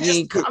like you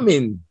ain't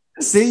coming.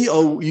 See,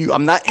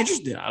 I'm not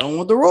interested. I don't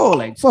want the role.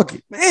 Like, fuck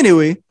it. But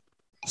anyway,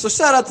 so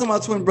shout out to my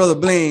twin brother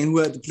Blaine, who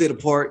had to play the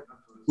part,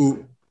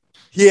 who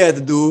he had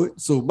to do it.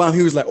 So bam,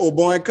 he was like, oh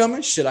boy ain't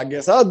coming. Shit, I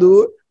guess I'll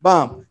do it.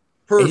 Bam.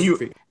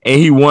 Perfect. And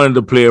he wanted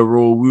to play a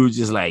role. We were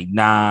just like,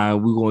 nah,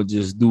 we're gonna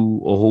just do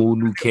a whole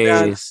new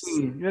cast.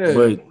 Yeah.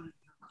 But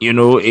you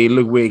know,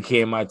 look where it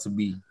came out to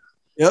be.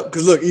 Yep,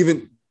 because look,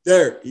 even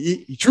there,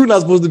 he true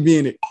not supposed to be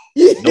in it.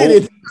 He nope.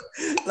 did it.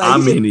 Like,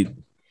 I'm in it.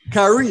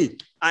 Kyrie.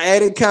 I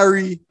added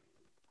Kyrie.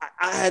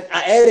 I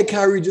added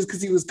Kyrie just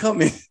because he was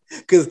coming.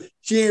 Because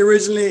she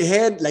originally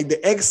had like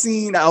the X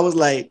scene. I was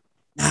like,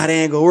 nah, that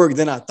ain't gonna work.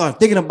 Then I started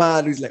thinking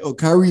about it. He's like, oh,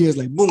 Kyrie is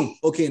like, boom.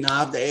 Okay, now I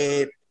have to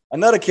add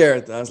another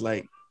character. I was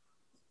like,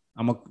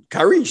 I'm a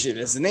Kyrie shit.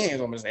 That's the name.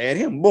 So I'm just add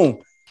him.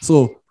 Boom.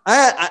 So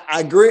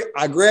I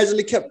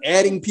gradually kept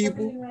adding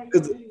people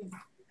because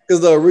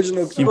the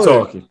original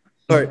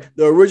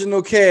the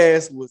original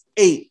cast was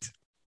 8.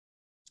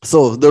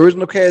 So the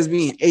original cast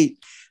being 8,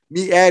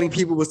 me adding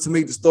people was to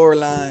make the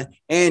storyline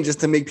and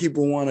just to make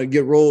people want to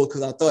get roles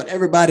because I thought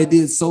everybody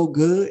did so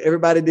good,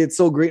 everybody did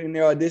so great in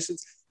their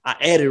auditions. I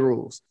added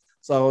roles,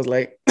 so I was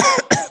like,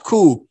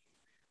 cool.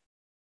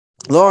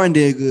 Lauren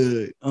did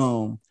good.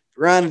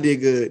 Ryan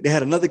did good. They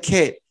had another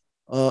cat.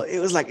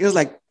 It was like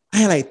I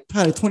had like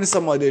probably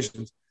 20-some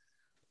auditions.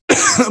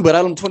 But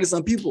out of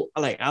 20-some people,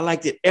 I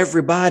liked it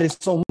everybody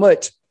so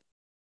much.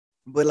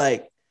 But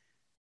like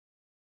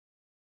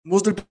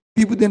most of the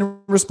people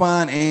didn't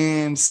respond,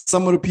 and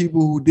some of the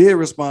people who did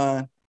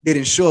respond, they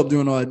didn't show up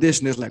during the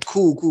audition. It's like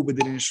cool, but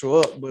they didn't show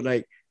up. But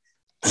like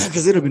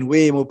because it'd have been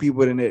way more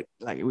people than that.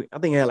 Like I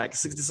think I had like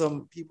 60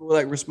 something people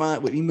like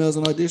respond with emails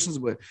and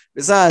auditions. But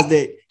besides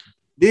that,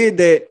 did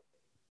that,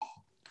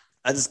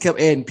 I just kept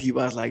adding people.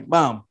 I was like,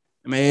 "Bomb,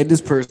 I'm gonna add this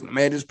person. I'm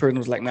gonna add this person."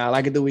 Was like, "Nah, I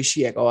like it the way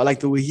she act. Oh, I like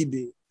the way he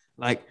did."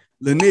 Like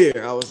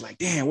Lanier, I was like,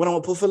 "Damn, what am I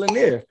gonna put for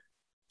Lanier?"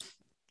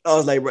 I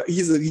was like, "Bro,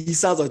 he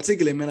sounds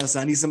articulate, man." I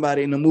said, "I need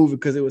somebody in the movie,"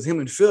 because it was him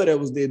and Phil that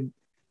was did,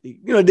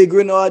 they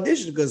grew in the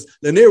audition because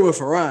Lanier went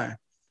for Ryan.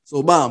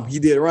 So bomb, he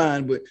did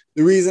Ryan. But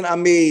the reason I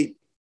made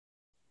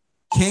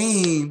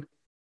Kane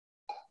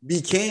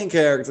be Kane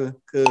character,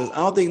 because I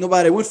don't think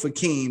nobody went for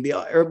Kane.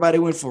 Everybody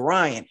went for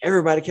Ryan.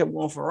 Everybody kept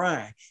going for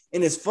Ryan.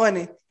 And it's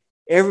funny,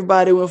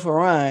 everybody went for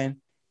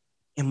Ryan,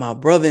 and my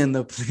brother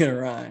ended up playing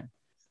Ryan.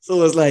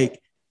 So it's like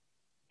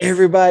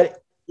everybody,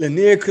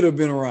 Lanier could have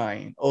been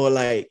Ryan, or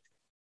like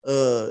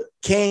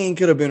Kane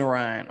could have been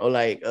Ryan, or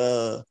like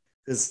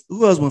because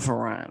who else went for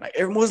Ryan? Like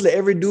mostly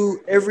every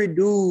dude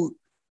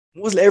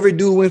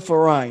went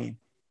for Ryan.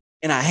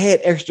 And I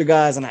had extra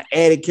guys and I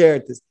added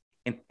characters.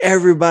 And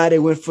everybody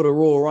went for the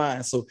role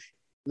Ryan. So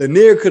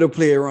Lanier could have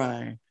played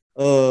Ryan.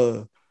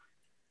 Them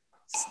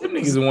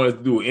niggas wanted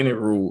to do any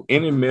role,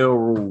 any male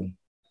role.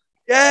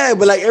 Yeah,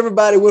 but like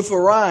everybody went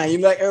for Ryan. You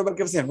know, like everybody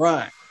kept saying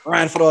Ryan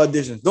for the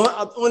auditions.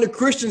 Only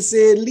Christian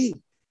said Lee.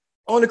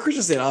 Only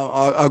Christian said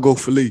I'll go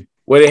for Lee.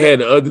 Well, they had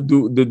the other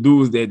the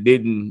dudes that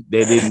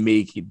didn't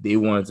make it. They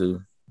wanted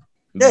to.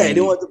 Yeah,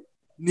 they wanted to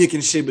Nick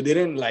and shit, but they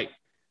didn't like.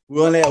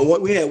 We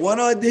had one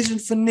audition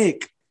for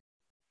Nick,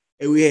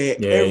 and we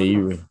had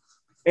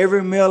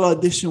every male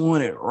audition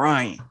wanted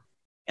Ryan.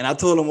 And I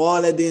told them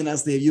all that day, and I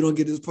said, if you don't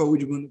get this part,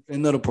 we're going to play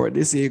another part.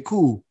 They said,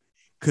 cool.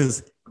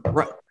 Because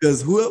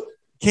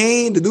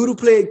Kane, the dude who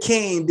played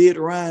Kane, did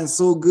Ryan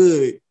so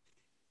good.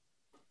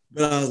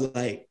 But I was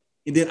like,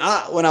 and then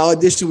when I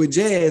auditioned with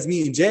Jazz,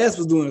 me and Jazz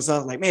was doing it. So I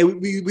was like, man,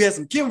 we had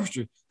some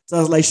chemistry. So I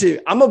was like,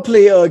 shit, I'm going to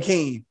play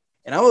Kane.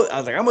 And I was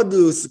like, I'm going to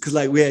do this because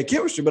like we had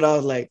chemistry. But I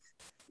was like,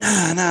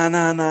 nah.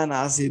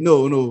 I said,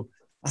 no.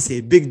 I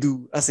said, big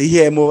dude. I said, he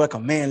had more like a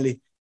manly,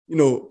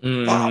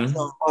 I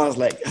was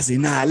like, I said,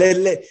 nah,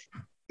 let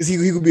because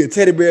he could be a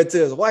teddy bear to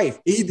his wife.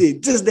 He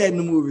did just that in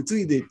the movie too.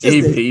 He did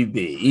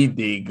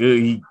good.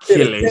 He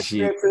killing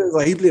shit.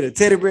 He played a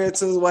teddy bear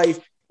to his wife,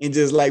 and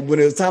just like when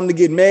it was time to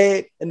get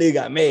mad, and they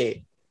got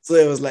mad. So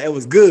it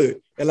was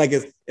good. And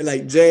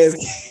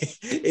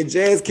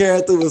Jazz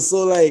character was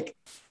so like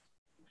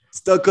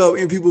stuck up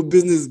in people's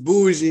business,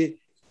 bougie.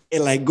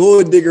 And like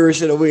gold digger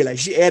shit away. Like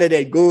she added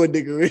that gold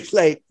digger.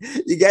 Like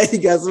you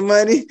got some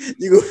money,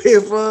 you go pay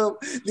for him,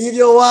 leave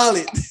your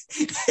wallet.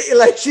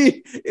 Like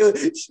she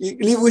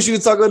leave when she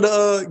was talking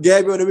to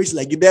Gabby on the beach,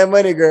 like get that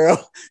money, girl.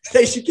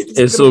 Like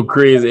it's so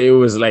crazy. It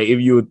was like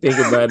if you would think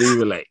about it, you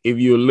were like, if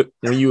you look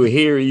when you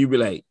hear it, you'd be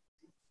like,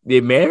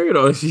 they married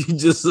or she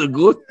just a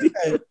gold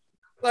digger?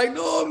 Like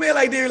no man,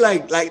 like they're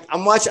like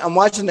I'm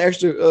watching the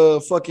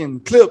extra fucking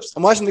clips.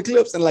 I'm watching the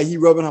clips and like he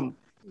rubbing him,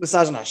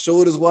 massaging our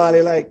shoulders while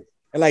they like.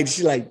 And like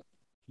she like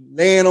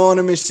laying on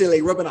him and shit,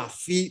 like rubbing our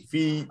feet.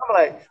 I'm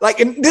like,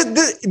 and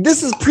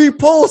this is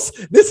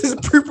pre-post. This is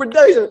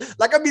pre-production.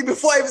 Like I mean,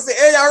 before I even say,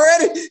 "Hey, y'all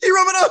ready?" He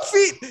rubbing our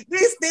feet. They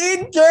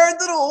stayed in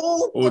character the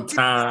whole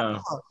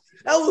time.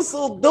 That was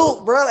so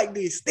dope, bro. Like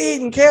they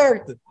stayed in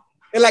character,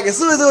 and like as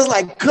soon as it was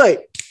like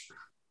cut,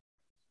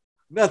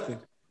 nothing.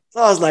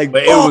 So I was like,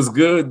 but it was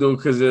good though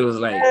because it was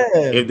like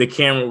if the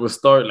camera would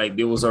start, like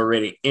they was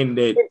already in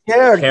that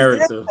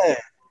character. Yeah.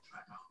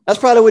 That's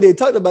probably what they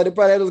talked about. They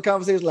probably had those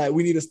conversations like,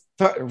 we need to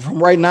start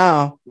from right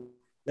now.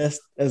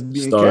 Let's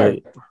be in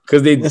character.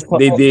 Because they did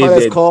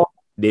that.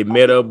 They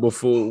met up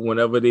before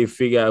whenever they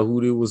figure out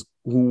who was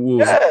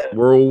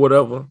or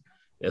whatever.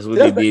 That's what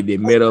they did. They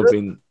met up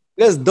and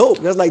that's dope.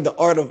 That's like the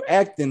art of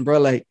acting, bro.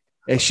 Like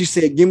she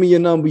said, give me your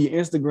number,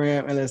 your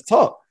Instagram, and let's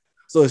talk.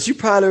 So she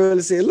probably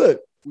really said, look,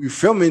 we're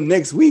filming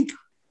next week.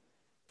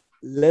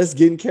 Let's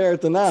get in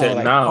character now.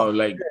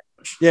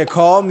 Yeah,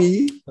 call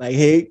me. Like,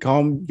 hey,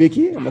 call me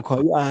Vicky. I'm gonna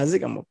call you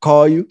Isaac. I'm gonna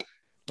call you.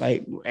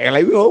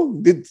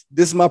 This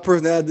is my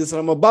personality. This is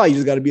what I'm about. You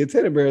just gotta be a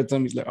teddy bear.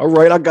 He's like, all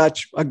right, I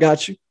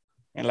got you.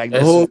 And like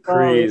that's the whole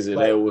crazy.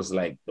 Time, that was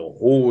like the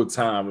whole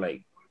time,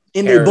 like.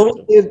 And they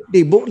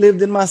both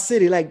lived in my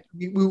city. Like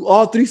we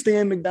all three stay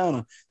in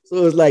McDonald.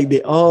 So it's like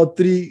they all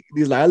three.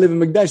 He's like, I live in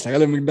McDonald. Like I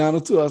live in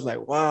McDonald too. I was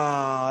like,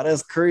 wow,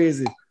 that's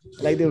crazy.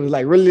 Like they was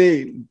like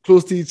really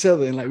close to each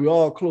other, and like we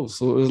all close.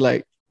 So it was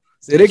like.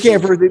 So they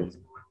can't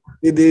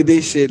they did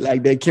this shit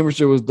like that.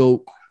 Chemistry was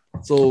dope.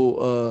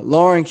 So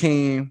Lauren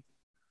came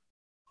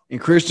and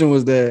Christian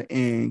was there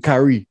and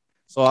Kyrie.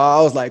 So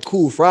I was like,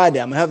 cool, Friday.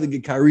 I'm gonna have to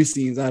get Kyrie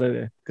scenes out of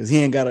there because he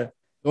ain't got the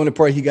only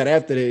part he got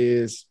after that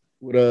is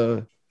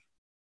with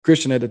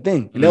Christian at the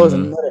thing. And that was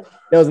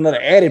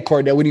another added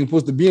part that wasn't even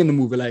supposed to be in the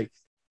movie. Like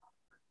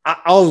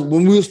I was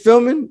when we was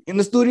filming in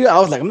the studio, I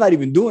was like, I'm not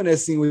even doing that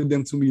scene with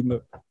them two meeting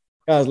up.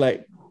 I was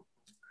like,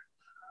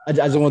 I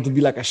just want to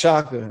be like a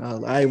shocker.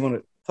 I didn't want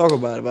to talk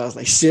about it, but I was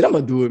like, shit, I'm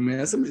gonna do it,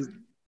 man. Somebody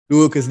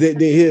do it because they're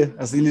here.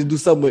 I said, let's do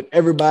something with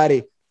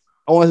everybody.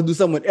 I wanted to do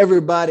something with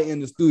everybody in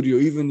the studio,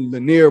 even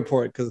Lanier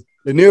part, because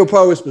Lanier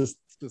part was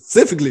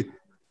specifically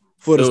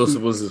for the It was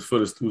studio. supposed to for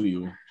the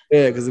studio.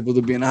 Yeah, because it was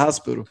to be in the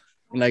hospital.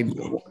 And like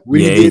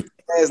we did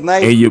last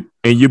night.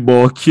 And your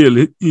boy kill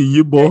it. And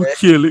your boy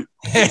kill it.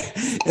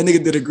 That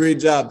nigga did a great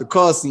job. The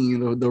car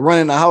scene, the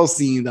running the house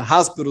scene, the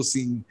hospital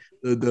scene,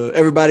 the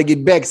everybody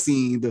get back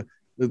scene,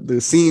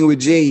 the scene with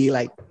Jay.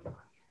 Like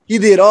he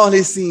did all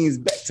his scenes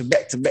back to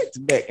back to back to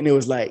back, and it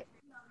was like,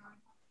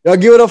 y'all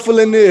give it up for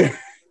Lanier.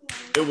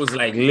 It was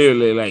like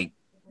literally like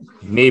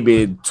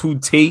maybe 2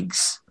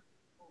 takes.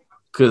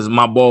 Cause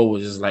my boy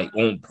was just like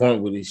on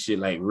point with his shit,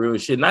 like real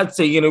shit. Not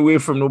taking away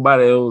from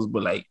nobody else,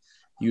 but like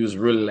he was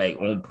really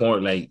like on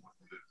point. Like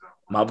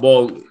my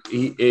boy,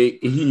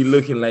 he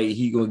looking like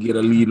he gonna get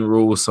a leading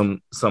role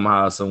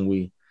somehow, some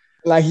way.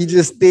 Like he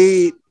just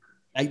stayed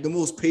like the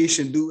most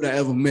patient dude I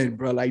ever met,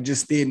 bro. Like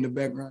just stayed in the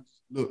background,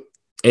 look,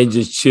 and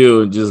just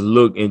chill and just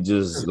look and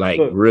just like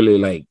really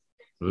like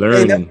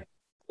learning.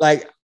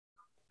 Like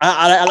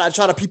I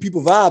try to peep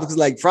people vibe because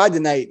like Friday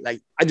night, like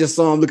I just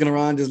saw him looking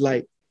around, just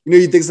like. You know,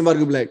 you think somebody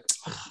could be like,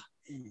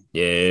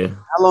 yeah,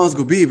 how long it's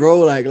gonna be, bro?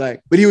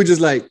 Like, but he was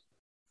just like,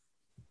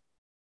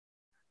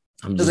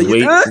 I'm just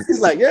waiting. He's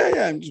like,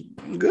 yeah,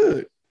 I'm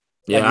good.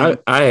 Yeah,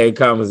 like, I had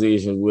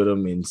conversations with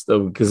him and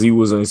stuff because he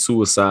was on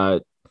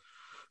Suicide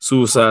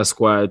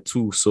Squad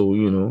too. So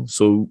you know,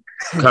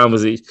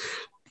 conversation.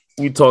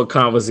 We talk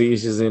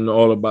conversations and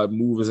all about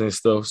movies and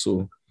stuff.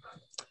 So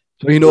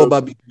you know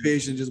about being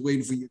patient, just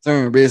waiting for your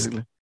turn,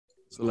 basically.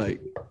 So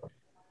like,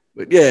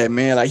 but yeah,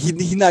 man, like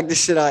he knocked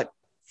this shit out.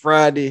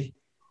 Friday,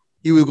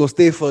 he was gonna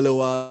stay for a little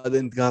while.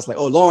 Then I was like,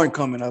 "Oh, Lauren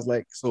coming." I was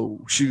like,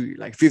 "So shoot,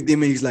 like 15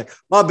 minutes." He's like,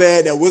 "My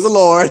bad, that was a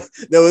Lauren.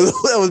 That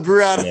was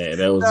Brianna." Yeah,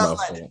 that was my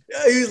fault.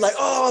 He was like,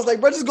 "Oh," I was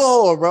like, "Bro, just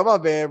go on, bro. My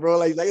bad, bro.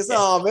 Like it's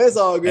all, man. It's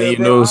all good." And you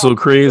bro. know, it's so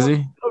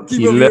crazy.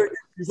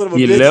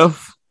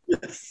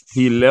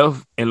 He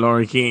left, and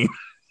Lauren came.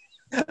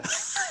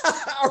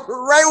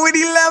 Right when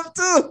he left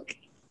too.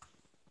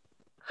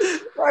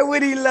 Right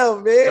when he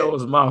left, man. That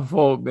was my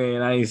fault,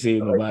 man. I ain't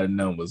saving nobody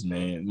numbers,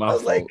 man. My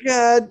fault. Like,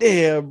 God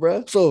damn,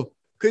 bro. So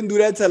couldn't do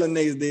that till the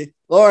next day.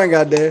 Lauren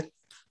got there.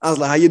 I was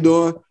like, how you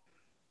doing?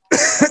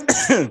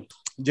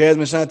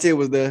 Jasmine Shantae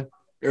was there.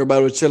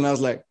 Everybody was chilling. I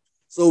was like,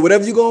 so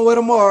whatever you gonna wear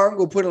tomorrow,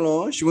 go put it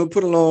on. She went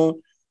put it on.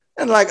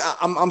 And like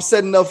I'm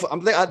setting up.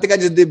 I think I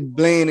just did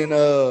Blaine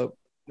and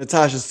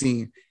Natasha's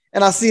scene.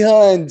 And I see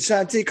her and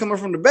Shantae coming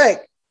from the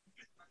back.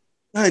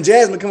 Her and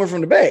Jasmine coming from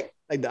the back,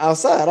 like the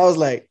outside. I was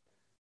like,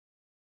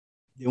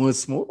 you want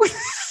to smoke?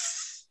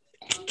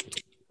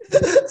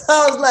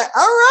 I was like,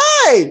 all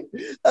right.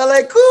 I was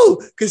like,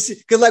 cool. Cause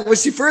like when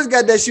she first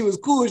got that, she was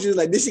cool. She was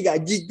like, then she got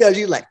geeked up.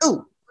 She was like,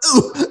 ooh.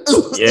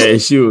 Yeah,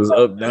 she was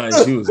up down.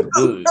 She was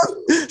good.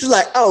 She's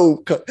like,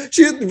 oh,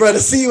 she was brother.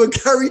 See when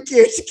Curry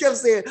came, she kept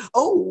saying,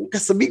 oh,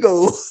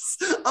 Casamigos.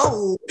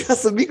 Oh,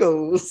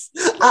 Casamigos.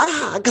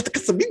 Ah, I got the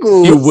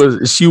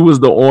Casamigos. She was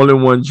the only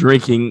one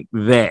drinking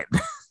that.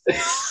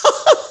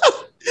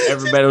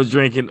 Everybody was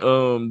drinking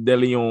De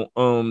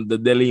Leon, the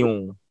De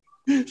Leon.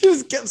 She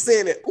just kept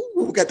saying it.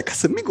 Ooh, we got the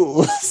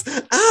Casamigos.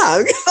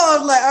 I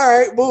was like, all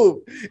right,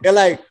 boom. And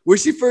like when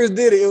she first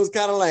did it, it was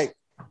kind of like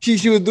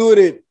she was doing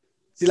it.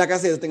 See, like I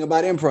said, the thing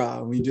about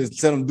improv, when you just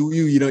tell them do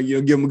you don't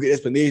give them a good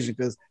explanation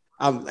because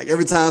I'm like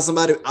every time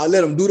I'll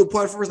let them do the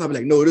part first. I'll be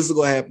like, no, this is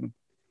gonna happen.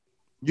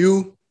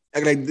 You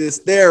act like this,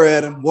 stare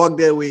at him, walk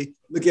that way,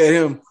 look at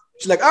him.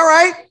 She's like, all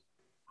right,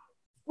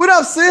 what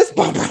up, sis?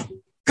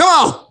 Come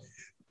on.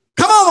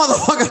 Come on,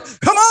 motherfucker.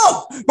 Come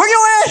on. Bring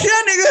your ass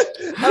here,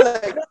 nigga. I'm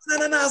like,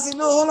 no. I said,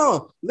 no, hold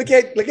on. Look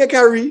at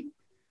Kyrie.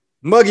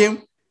 Mug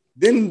him.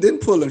 Then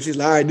pull him. She's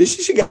like, all right,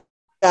 she got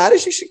it.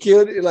 She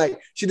killed it.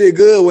 Like, she did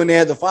good when they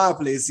had the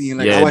fireplace scene.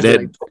 Like, I watched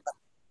it like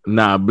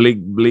nah, Blake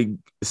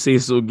say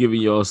so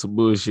giving y'all some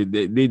bullshit.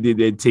 They did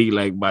that take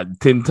like about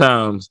 10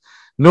 times.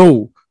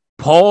 No,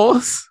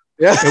 pause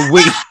and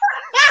wait.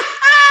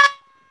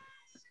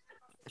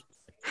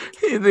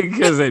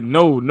 Because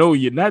no,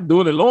 you're not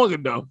doing it long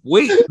enough.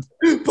 Wait.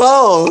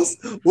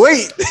 Pause.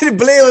 Wait.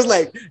 Blair was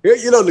like,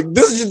 look,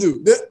 this is what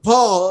you do.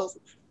 Pause.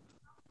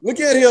 Look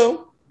at him.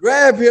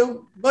 Grab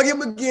him. Bug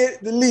him again.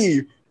 Then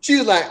leave. She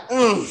was like,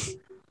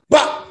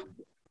 but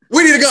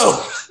we need to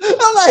go.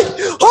 I'm like,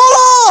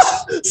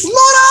 hold on. Slow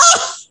down.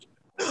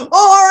 Oh,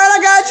 all right,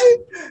 I got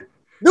you.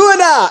 Do it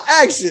now.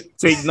 Action.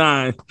 Take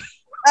 9.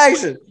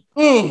 Action.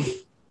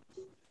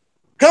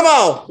 Come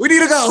on, we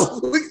need to go.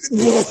 I'm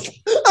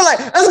like,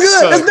 that's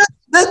good.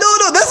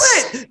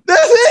 That's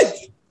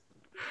it.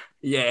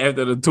 Yeah,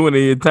 after the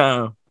 20th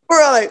time.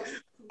 We're like,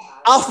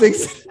 I'll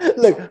fix it.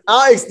 Look,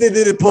 I'll extend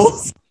it in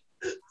post.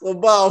 So,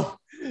 Bob,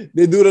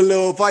 they do the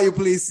little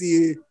fireplace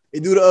scene.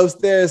 They do the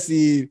upstairs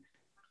scene.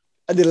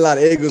 I did a lot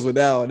of egos with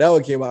that one. That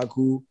one came out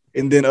cool.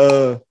 And then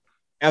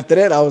after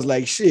that, I was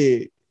like,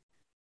 shit,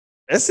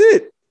 that's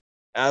it.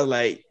 I was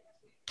like,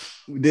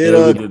 we did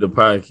the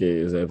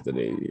podcast after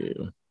that,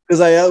 yeah. Because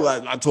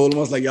I told him,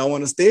 I was like, y'all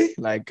want to stay?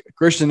 Like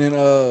Christian and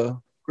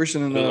Lauren.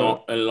 Christian and Lauren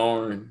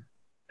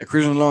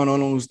don't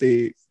know who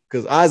stayed.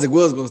 Because Isaac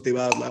was gonna stay,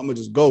 but I was like, I'm gonna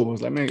just go. I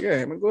was like, man,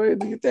 yeah, man, go ahead,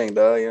 do your thing,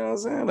 dog. You know what I'm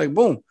saying? Like,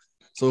 boom.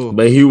 So,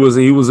 but he was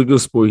a good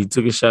sport. He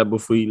took a shot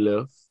before he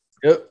left.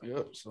 Yep.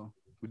 So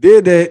We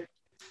did that.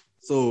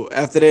 So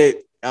after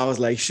that, I was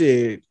like,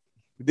 shit.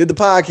 We did the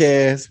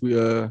podcast. We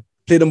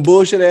played them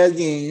bullshit ass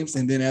games,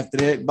 and then after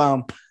that,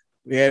 bomb.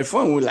 We had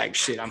fun. We were like,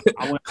 shit. I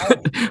went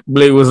home.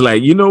 Blake was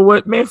like, you know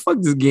what, man?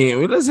 Fuck this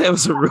game. Let's have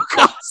some real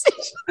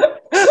conversation.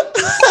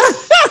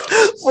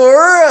 For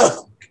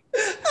real.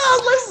 I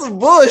was like, some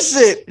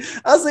bullshit.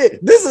 I said,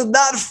 this is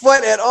not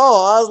fun at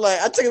all. I was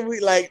like, I took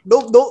it like,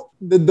 no.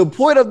 The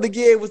point of the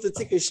game was to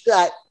take a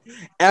shot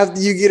after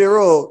you get it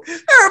wrong.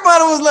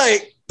 Everybody was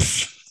like,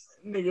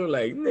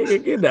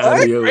 nigga, get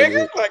out of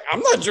here. Like, I'm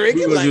not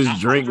drinking. We just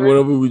drink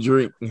whatever we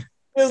drink.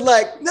 It was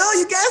like, no,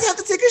 you guys have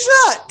to take a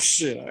shot.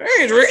 Shit, I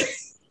ain't drinking.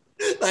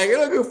 Like, you're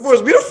not gonna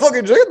force me to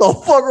fucking drink. What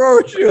the fuck wrong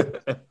with you? You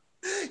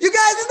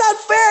guys, it's not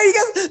fair. You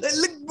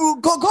guys,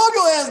 calm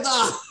your ass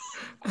down.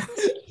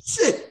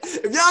 Shit,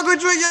 if y'all gonna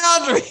drink,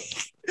 y'all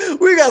drink.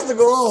 We got to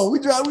go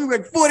on. We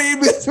went 48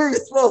 minutes through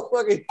this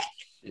motherfucking.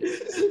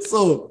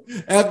 So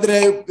after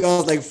that, I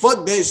was like,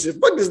 fuck that shit.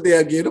 Fuck this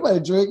damn game. Nobody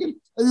drinking.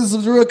 This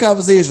is a real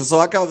conversation. So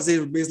our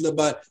conversation was basically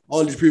about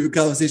all these previous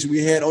conversations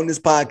we had on this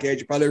podcast.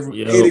 You probably heard from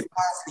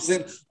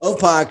 85% of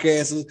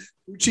podcasters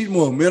who cheat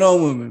more, men or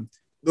women.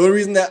 The only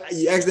reason that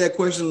you asked that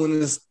question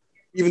when it's,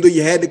 even though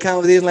you had the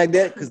conversation like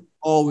that, because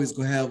always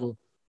gonna have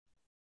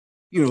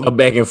a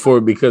back and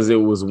forth because it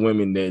was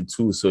women there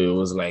too. So it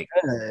was like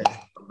a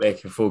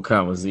back and forth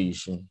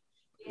conversation.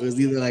 It was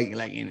either like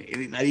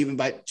not even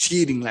by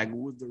cheating, like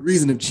what's the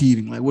reason of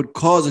cheating, like what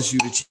causes you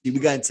to cheat. We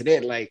got into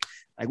that, like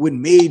what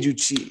made you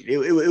cheat. It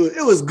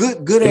was good.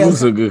 It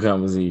was a good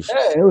conversation.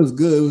 Yeah, it was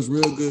good. It was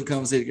real good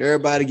conversation.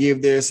 Everybody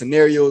gave their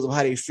scenarios of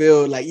how they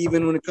feel. Like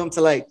even when it comes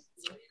to like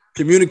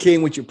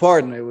communicating with your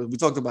partner, we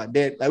talked about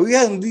that. Like we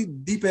had some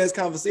deep ass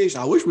conversation.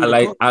 I wish we. I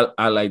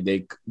like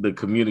that the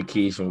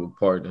communication with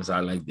partners. I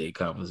like that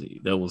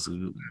conversation. That was a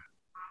good one.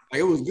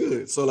 Like it was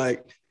good. So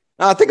like.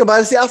 I think about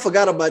it. See, I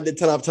forgot about that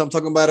till I'm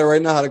talking about it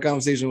right now, how the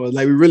conversation was.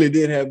 Like, we really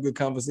did have good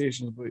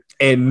conversations.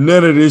 And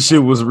none of this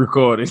shit was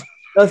recorded.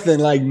 Nothing.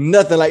 Like,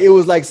 it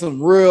was like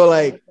some real,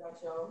 like,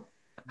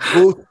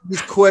 go through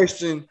each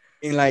question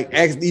and, like,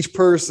 ask each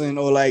person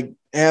or, like,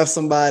 have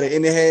somebody.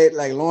 And they had,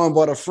 like, Lauren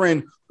brought a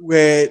friend who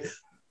had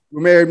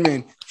married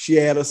men. She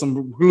had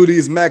some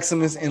gluteus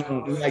maximus and,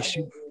 like,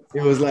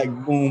 it was like,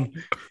 boom.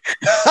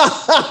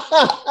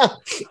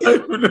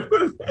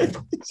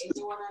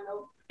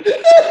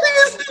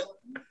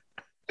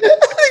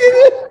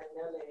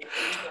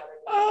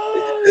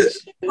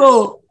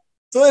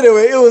 So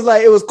anyway,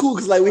 it was cool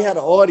because like we had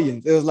an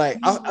audience. It was like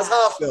that's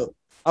how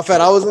I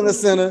felt. I was in the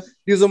center.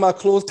 These were my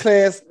close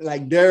class,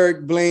 like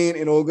Derek, Blaine,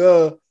 and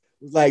Olga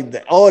was like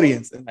the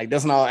audience, and like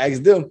that's how I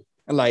asked them.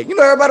 And like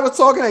everybody was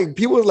talking. Like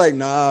people was like,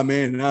 nah,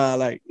 man, nah.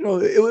 Like it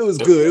was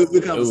good. It was a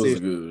good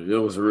conversation. It was good. It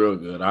was real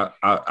good.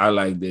 I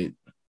liked it.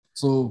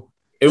 So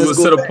it was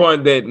to the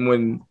point that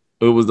when.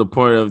 It was the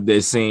point of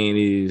that saying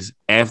is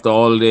after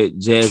all of that,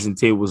 Jazz and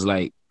Tay was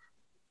like,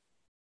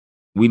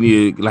 we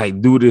need to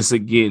like do this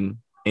again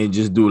and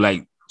just do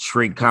like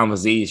straight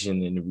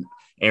conversation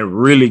and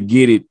really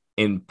get it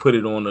and put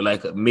it on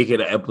make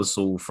it an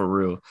episode for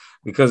real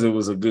because it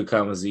was a good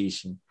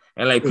conversation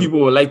and like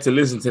people would like to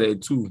listen to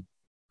that too.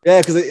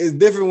 Yeah, because it's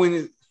different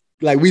when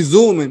like we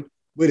zooming,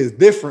 but it's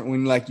different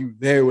when like you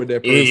there with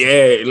that person.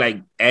 Yeah,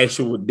 like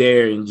actual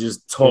there and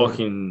just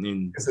talking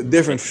and it's a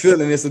different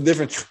feeling. It's a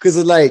different because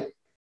it's like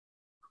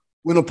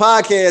when a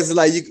podcast is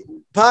like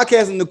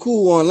podcasting the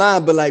cool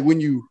online, but like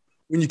when you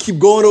keep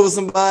going over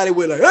somebody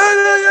with like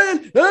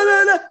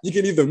you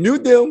can either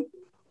mute them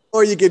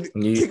or you can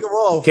kick them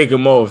off. Kick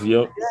them off,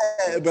 yo.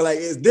 Yeah, but like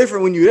it's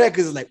different when you're there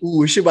because it's like,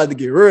 ooh, shit about to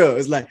get real.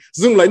 It's like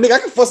Zoom, like nigga, I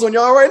can fuss on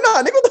y'all right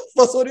now. Nigga, what the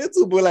fuss on there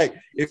too? But like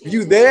if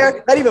you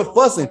there, not even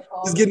fussing,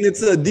 just getting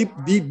into a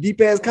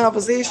deep ass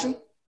conversation.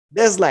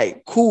 That's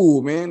like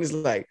cool, man. It's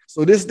like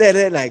so this,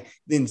 that, like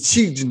then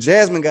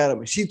Jasmine got up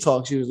and she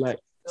talked. She was like,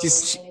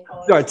 she's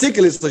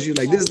articulate, so she was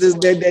like this,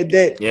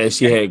 that. Yeah,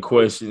 she had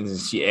questions and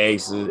she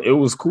asked us. It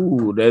was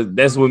cool.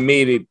 That's what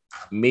made it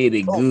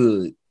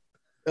good.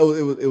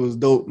 It was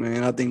dope,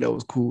 man. I think that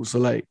was cool. So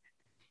like,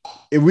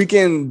 if we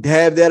can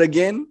have that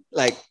again,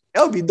 like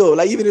that would be dope.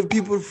 Like even if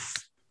people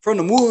from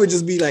the movie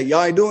just be like,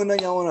 y'all ain't doing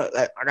nothing, y'all wanna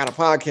like, I got a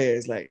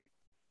podcast, like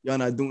y'all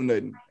not doing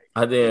nothing.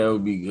 I think that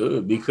would be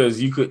good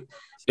because you could.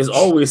 It's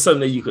always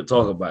something that you could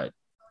talk about.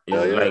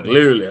 Like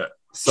literally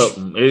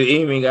something. It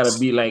ain't even gotta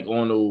be like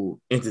on the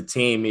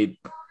entertainment.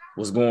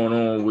 What's going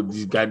on with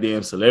these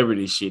goddamn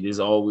celebrity shit? There's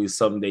always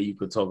something that you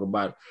could talk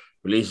about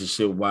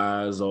relationship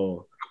wise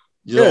or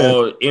just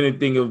or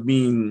anything of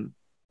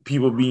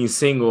people being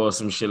single or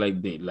some shit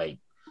like that. Like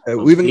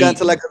we even got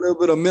to like a little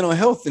bit of mental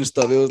health and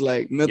stuff. It was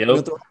like mental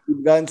health.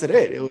 We got into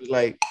that. It was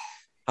like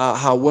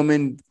how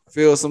women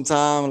feel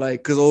sometimes,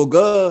 like because old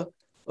girl,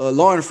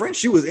 Lauren French,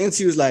 she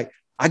was like,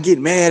 I get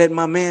mad at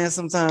my man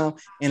sometimes,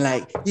 and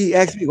like he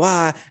asked me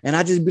why, and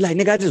I just be like,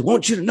 nigga, I just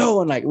want you to know,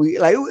 and like we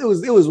like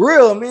it was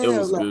real, man. It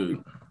was like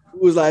good.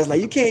 It was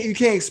like you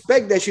can't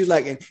expect that. She was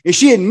like, and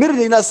she admitted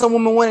it. Not some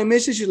women want to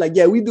admit it. She's like,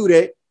 yeah, we do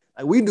that.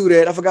 Like we do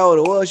that. I forgot what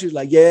it was. She was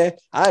like, yeah,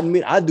 I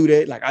admit I do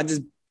that. Like I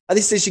just I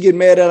think she get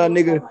mad at our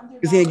nigga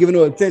because he ain't giving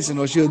her attention,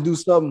 or she'll do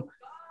something.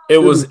 It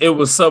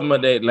was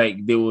something that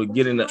like they would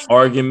get in an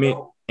argument,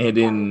 and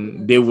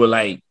then they were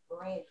like,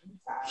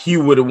 he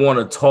would want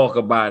to talk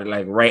about it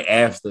like right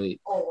after it,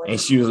 and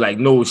she was like,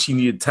 no, she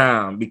needed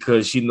time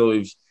because she know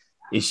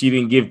if she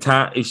didn't give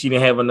time, if she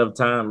didn't have enough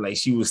time, like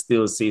she would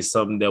still say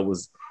something that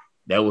was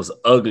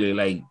ugly,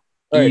 like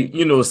right.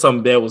 you know,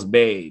 something that was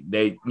bad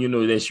that you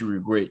know that she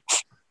regret.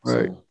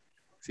 Right. So,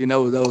 see,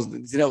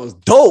 that was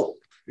dope.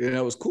 Yeah,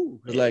 that was cool.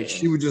 Like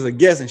she was just a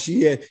guest and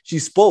she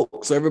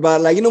spoke. So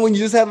everybody, like, you know, when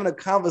you're just having a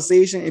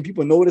conversation and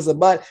people notice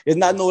about it, it's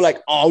not no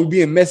like, oh, we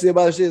being messy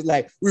about shit. It's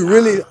like we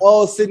really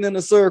all sitting in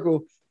a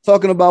circle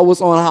talking about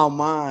what's on our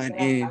mind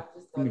and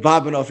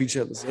vibing off each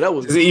other. So that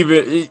was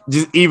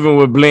even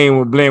with Blaine,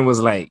 when Blaine was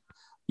like,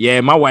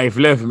 yeah, my wife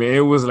left me. It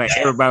was like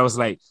everybody was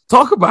like,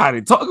 talk about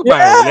it. Let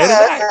it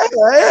out.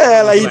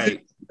 Yeah,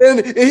 like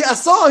and I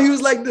saw he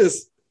was like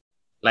this.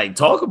 Like,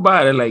 talk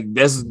about it. Like,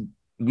 that's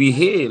we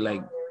here.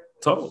 Like,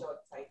 talk.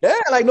 Yeah,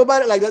 like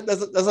nobody, like that's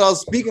what I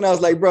was speaking. I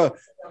was like, bro,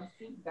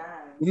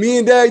 me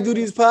and Daddy do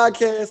these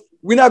podcasts.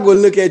 We're not gonna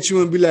look at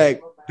you and be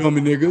like,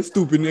 dummy nigga,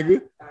 stupid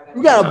nigga.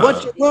 We got a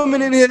bunch of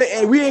women in here,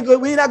 and we ain't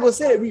not gonna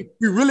say it. We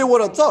really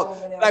want to talk.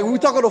 Like when we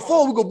talk on the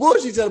phone, we go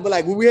bullshit each other. But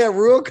like when we have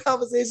real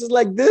conversations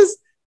like this,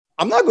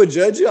 I'm not gonna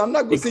judge you. I'm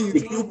not gonna say you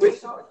stupid.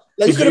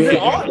 Like you could have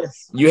been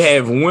honest. You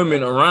have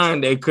women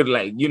around that could,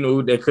 like, you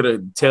know, that could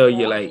have tell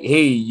you like,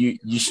 hey,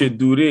 you should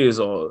do this,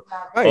 or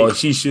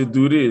she should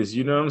do this.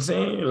 You know what I'm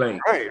saying?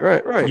 Like,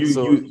 right.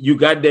 You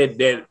got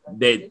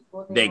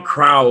that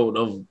crowd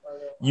of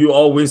you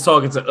always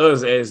talking to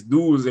us as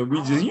dudes, and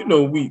we just, you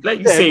know, we like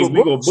you say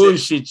we gonna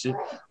bullshit you,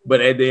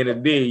 but at the end of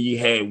the day, you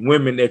had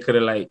women that could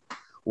have like,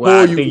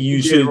 well, I think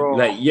you should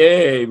like,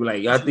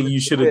 I think you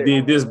should have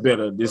did this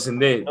better, this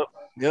and that.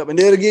 Yep, and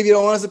they'll give you the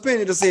honest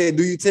opinion to say,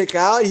 do you take her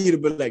out? He'd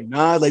have been like,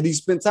 nah, like, do you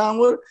spend time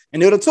with her?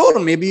 And they'd have told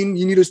him, maybe you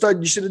need to start,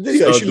 you should have did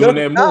it. Like, she doing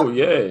left that move,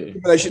 yeah.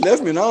 Like, she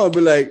left me now. I'd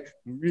be like,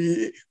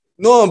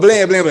 no, I'm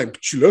blame, like,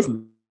 she left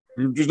me.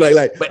 Just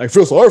like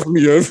feel sorry for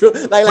me. Like,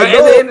 but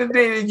at the end of the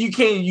day,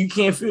 you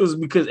can't feel,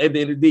 because at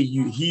the end of the day,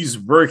 he's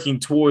working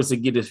towards to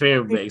get his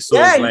family back. So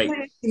it's like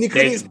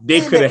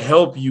they could have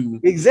helped you.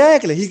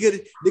 Exactly.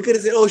 They could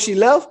have said, oh, she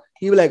left.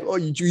 He'd be like, oh,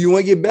 you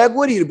want to get back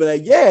with her? He'd be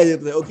like, yeah. They'd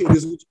be like, okay, this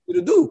is what you're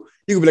gonna do.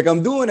 He would be like,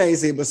 I'm doing that. He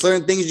say, but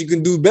certain things you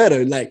can do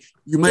better. Like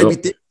you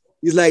might be.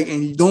 He's like,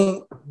 and you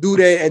don't do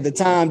that at the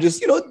time. Just,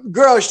 you know,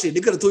 girl shit.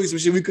 They could have told you some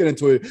shit we couldn't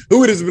tell you. Who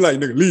would just be like,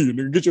 nigga, leave,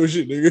 nigga, get your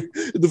shit, nigga,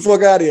 get the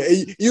fuck out of here.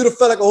 And you'd have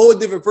felt like a whole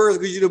different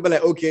person because you'd have been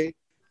like, okay,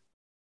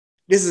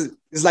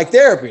 it's like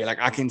therapy. Like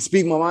I can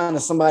speak my mind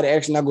to somebody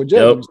actually not go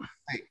judge.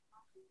 Like,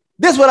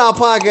 this is what our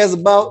podcast is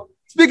about.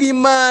 Speaking your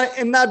mind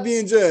and not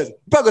being judged. We're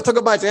probably gonna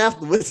talk about you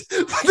afterwards.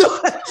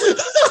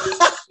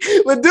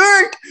 But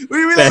during,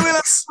 we like,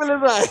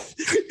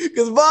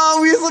 because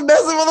Bob, we some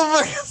messy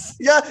motherfuckers.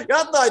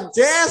 Y'all thought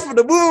Jazz for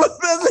the movie was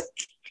messy.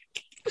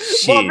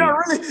 Bob,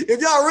 if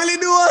y'all really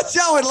knew us,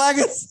 y'all would like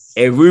us.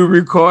 If we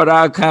record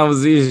our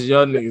conversations,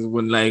 y'all niggas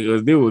wouldn't like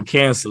us. They would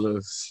cancel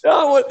us.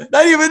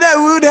 Not even that.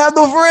 We wouldn't have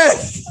no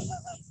friends.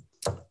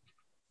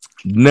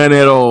 None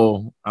at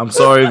all. I'm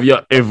sorry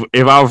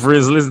if our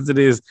friends listen to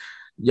this.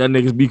 Y'all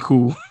niggas be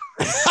cool.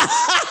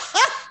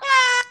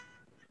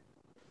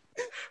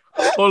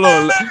 Hold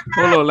on.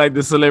 Like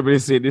the celebrity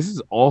said, this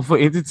is all for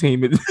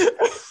entertainment.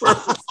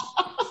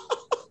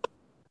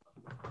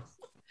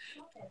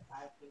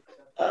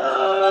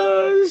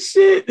 Oh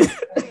shit.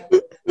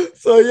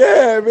 So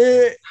yeah,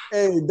 man.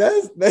 Hey,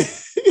 that's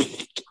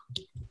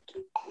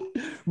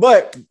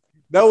but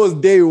that was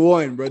day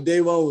one, bro. Day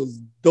one was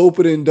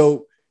doper than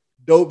dope.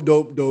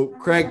 Dope.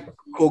 Crack,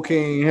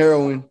 cocaine,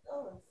 heroin.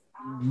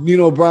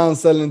 Nino Brown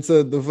selling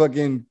to the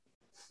fucking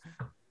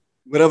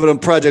whatever the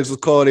projects was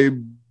called, they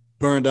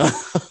burned out.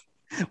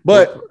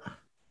 But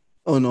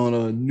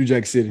no, New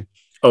Jack City.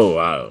 Oh,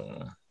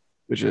 wow.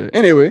 But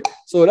anyway,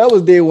 so that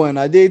was day one.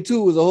 Now day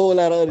two was a whole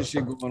lot of other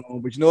shit going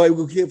on. But you know what?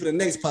 We'll keep it for the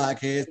next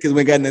podcast because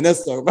we ain't got nothing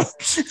else to talk about.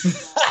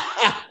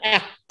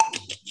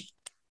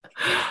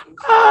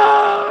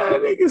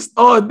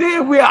 Oh,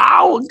 damn, we're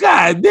out.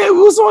 God damn,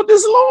 we was on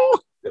this long.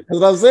 That's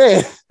what I'm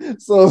saying.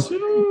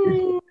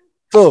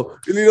 So,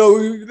 you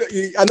know,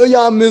 I know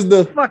y'all missed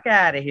the fuck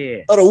out of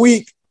here of the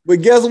week,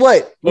 but guess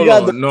what?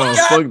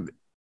 Fuck.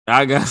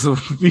 I got some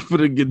people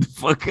to get the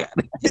fuck out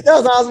of here.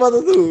 That's what I was about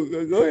to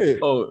do. Go ahead.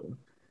 Oh,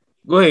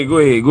 go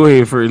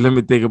ahead first. Let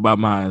me think about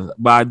mine.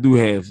 But I do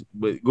have,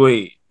 but go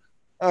ahead.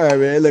 All right,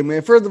 man. Look,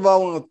 man, first of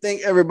all, I want to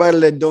thank everybody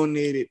that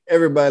donated,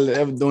 everybody that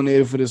ever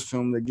donated for this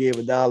film, that gave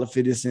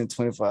 $1.50,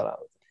 $25.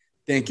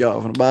 Thank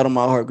y'all from the bottom of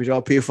my heart, because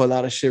y'all pay for a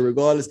lot of shit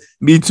regardless.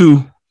 Me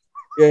too.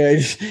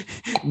 Yeah,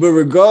 but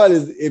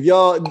regardless, if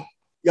y'all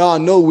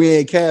know we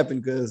ain't capping,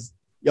 because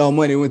y'all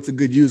money went to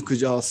good use,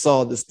 because y'all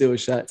saw the still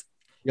shots.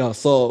 Y'all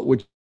saw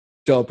what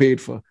y'all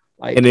paid for.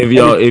 Like, and if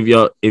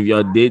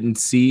y'all didn't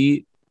see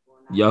it,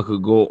 y'all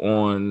could go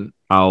on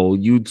our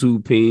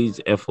YouTube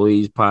page,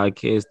 FOH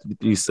Podcast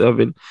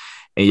 337,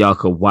 and y'all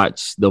could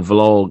watch the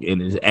vlog,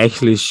 and it's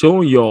actually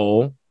showing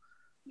y'all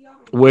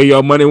where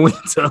your money went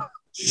to.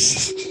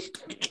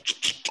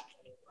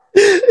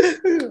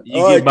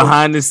 You get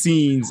behind the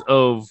scenes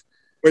of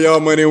where y'all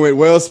money went.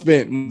 Well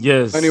spent.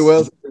 Yes. Money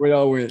well spent. Where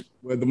y'all went.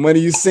 Well, the money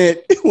you sent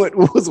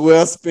was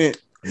well spent.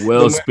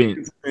 Well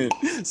spent.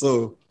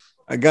 So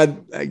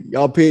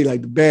y'all paid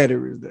like the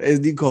batteries, the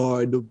SD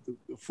card, the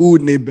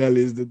food in their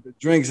bellies, the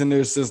drinks in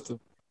their system,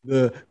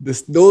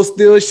 those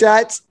still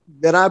shots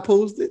that I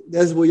posted.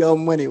 That's where y'all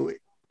money went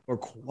for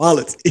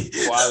quality.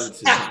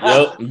 Quality.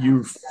 Yep,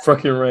 you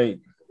fucking right.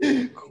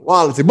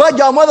 Quality. But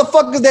y'all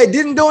motherfuckers that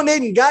didn't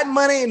donate and got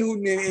money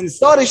and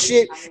saw the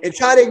shit and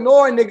try to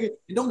ignore a nigga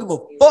and don't give a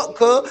fuck,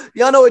 cuz.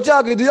 Y'all know what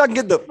y'all can do. Y'all can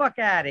get the fuck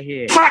out of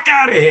here. Fuck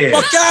out of here.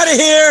 Fuck out of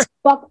here.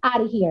 Fuck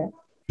out of here.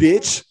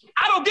 Bitch.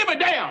 I don't give a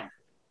damn.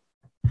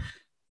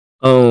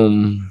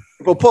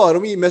 But Paul,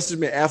 don't you message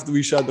me after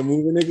we shot the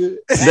movie, nigga?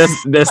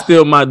 That's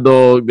still my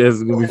dog.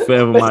 That's gonna be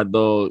forever my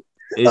dog.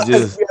 It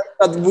just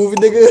shot the movie,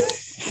 nigga.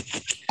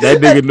 That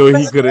nigga know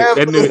he could have.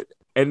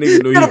 That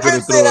nigga knew he could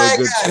have thrown a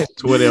good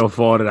 $20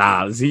 or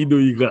 $40. He knew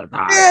you got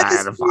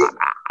 $5.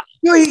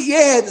 Yo, he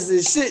had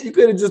this shit. You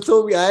could have just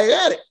told me I ain't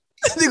got it.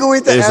 Nigga,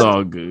 wait till it's after.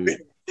 all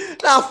good.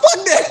 Nah,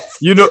 fuck that.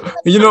 You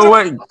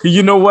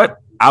know what?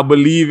 I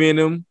believe in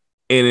him.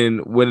 And then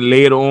when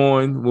later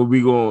on, when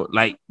we go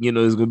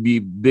it's gonna be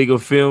bigger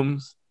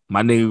films,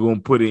 my nigga gonna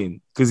put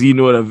in because he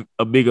know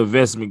a big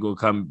investment gonna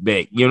come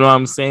back. You know what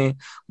I'm saying?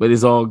 But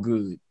it's all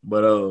good.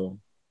 But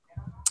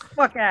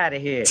fuck out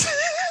of here.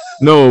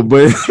 No,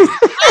 but I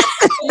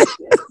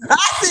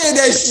said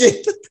that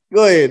shit.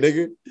 Go ahead,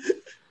 nigga.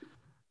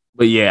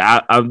 But yeah,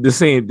 I'm the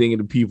same thing to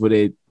the people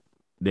that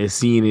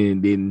seen it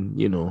and didn't,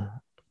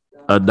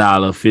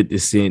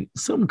 $1.50.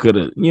 Some could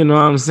have, you know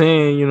what I'm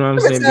saying? You know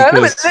what I'm saying?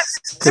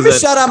 Let me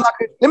shout out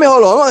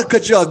hold on. I'm gonna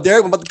cut you off,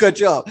 Derek. I'm about to cut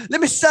you off.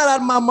 Let me shout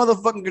out my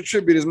motherfucking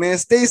contributors, man.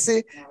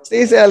 Stacey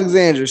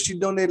Alexandra, she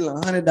donated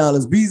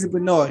 $100. Beezy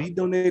Bernard, he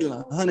donated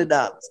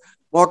 $100.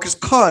 Marcus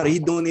Carter, he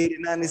donated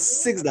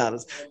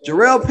 $96.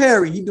 Jarrell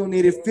Perry, he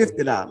donated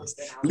 $50.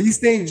 Lee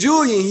St.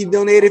 Julian, he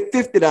donated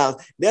 $50.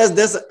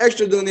 That's an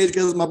extra donation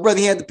because my brother,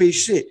 he had to pay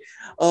shit.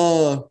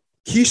 Keisha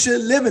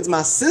Livins,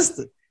 my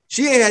sister,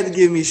 she ain't had to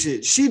give me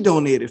shit. She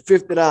donated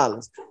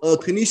 $50.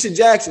 Kanisha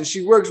Jackson,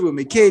 she works with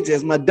me. KJ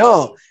is my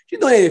dog. She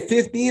donated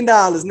 $15,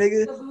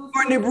 nigga.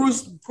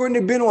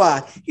 Courtney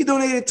Benoit, he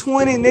donated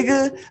 $20,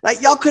 nigga.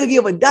 Like, y'all could have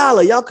give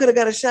 $1. Y'all could have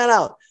got a shout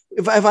out.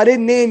 If I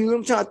didn't name you,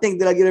 I'm trying to think,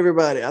 did I get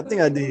everybody? I think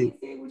I did.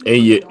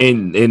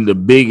 And the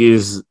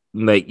biggest,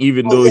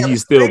 even though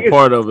he's still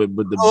part of it,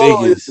 but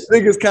the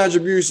biggest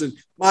contribution,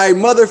 my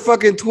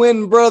motherfucking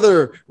twin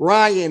brother,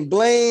 Ryan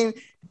Blaine,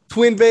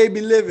 twin baby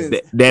living.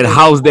 That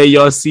house that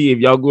y'all see, if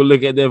y'all go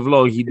look at that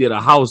vlog, he did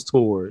a house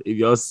tour. If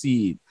y'all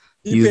see it,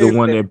 he's the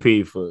one that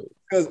paid for it.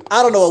 Because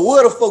I don't know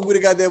what the fuck would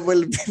have got that.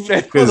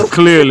 Because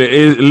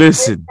clearly,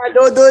 listen,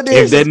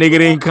 if that nigga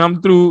didn't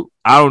come through,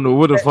 I don't know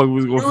what the fuck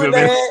was going to film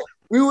that.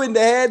 We wouldn't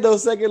have had no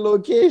second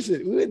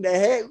location.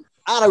 I'd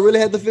have really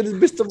had to fit this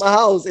bitch to my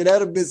house, and that'd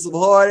have been some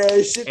hard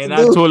ass shit. And I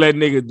told that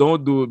nigga,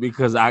 don't do it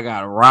because I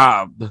got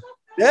robbed.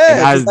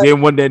 Yeah, and I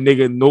didn't want that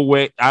nigga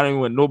nowhere. I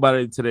didn't want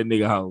nobody to that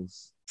nigga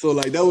house. So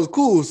that was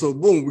cool. So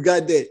boom, we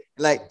got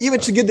that. Even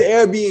to get the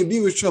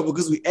Airbnb was trouble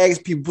because we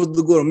asked people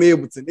to go to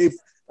Mableton. They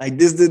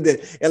this,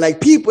 that, and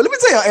people. Let me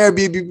tell y'all,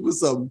 Airbnb people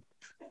something.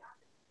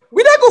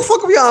 We're not gonna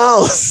fuck up your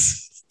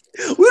house.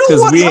 We don't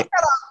want.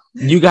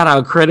 You got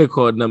our credit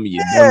card number,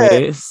 you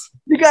dumbass.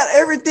 You got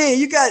everything.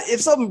 You got if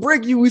something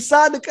break you, we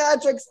signed the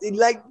contracts. We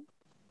ain't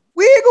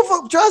gonna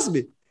fuck. Trust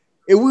me.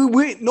 And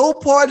we no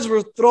parties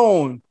were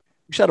thrown.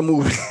 We shot a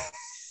movie.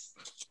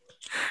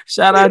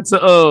 Shout out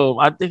to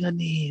I think her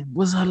name.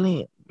 What's her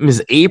name?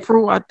 Miss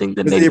April. I think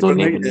the next door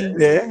name.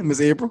 Yeah,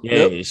 Miss April.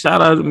 Yeah, yep.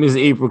 Shout out to Miss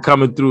April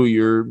coming through.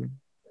 You heard me?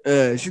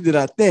 She did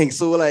our thing.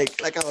 So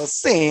like I was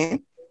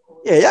saying.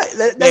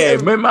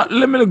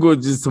 Let me go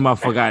just to my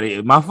fuck out of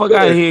here. My fuck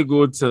out of here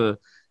go to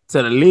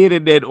the lady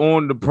that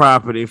owned the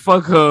property.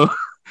 Fuck her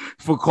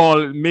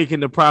for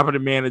making the property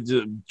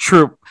manager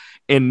trip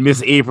and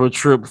Miss April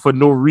trip for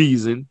no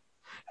reason.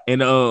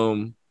 And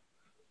our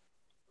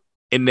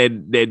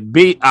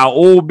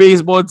old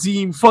baseball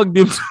team, fuck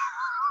them. For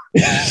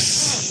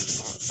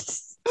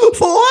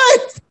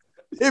what?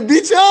 They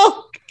beat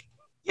y'all?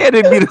 Yeah,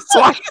 they beat us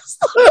twice.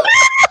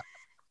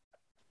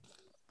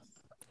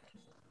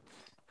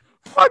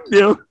 Fuck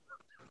them.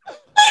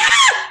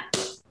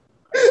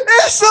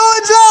 It's so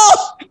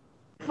Joe.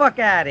 Fuck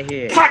out of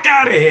here. Fuck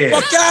out of here.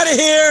 Fuck out of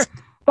here.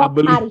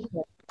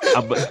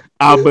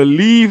 I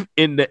believe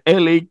in the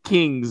LA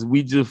Kings.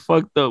 We just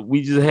fucked up.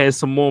 We just had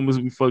some moments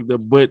we fucked up,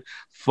 but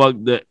fuck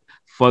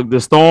the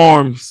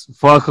Storms.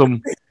 Fuck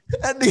them.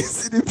 That nigga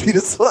said they beat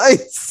us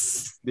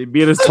twice. They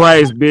beat us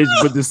twice, bitch.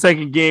 But the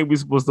second game we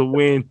supposed to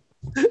win.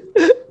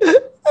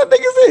 That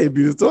nigga said they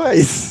beat us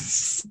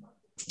twice.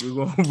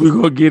 We're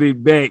gonna get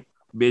it back,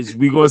 bitch.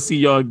 We gonna see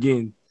y'all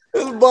again.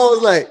 The ball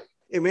was like,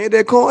 hey man,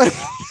 that corn.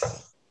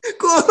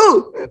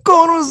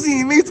 Corn on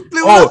scene.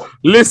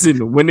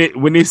 Listen,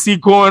 when they see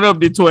corn up,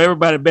 they told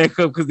everybody back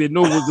up because they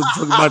know what's the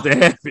fuck about to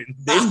happen.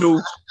 They knew.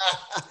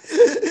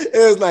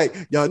 It was like,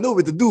 y'all know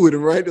what to do with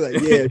him, right? They're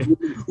like, yeah,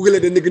 we're gonna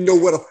let the nigga know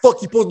where the fuck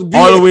he supposed to be.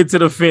 All the way to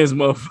the fence,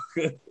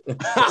 motherfucker.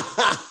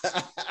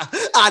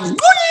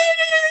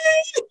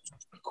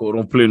 Cole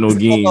don't play no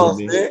games, lost,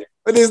 man.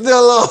 But they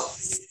still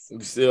lost.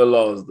 We still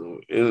lost though.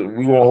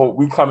 We gonna hope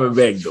we coming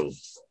back though.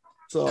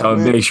 So,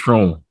 Coming man, back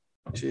strong.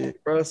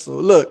 shit, bro. So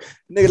look,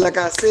 nigga, like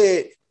I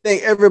said,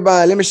 thank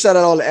everybody. Let me shout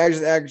out all the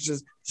actors,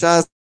 actresses.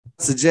 Shout out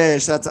to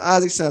Jazz, shout out to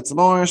Isaac, shout out to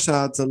Lauren, shout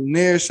out to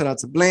Lanier, shout out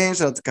to Blaine,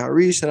 shout out to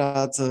Kyrie, shout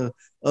out to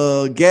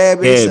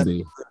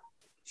Gabby,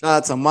 shout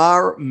out to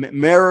Mara,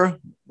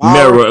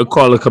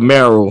 call it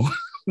Camaro.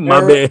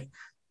 My bad.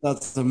 Shout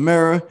out to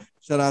Mara.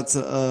 Shout out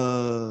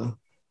to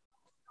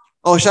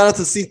shout out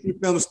to CC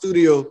Film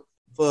Studio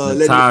for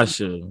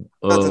Natasha,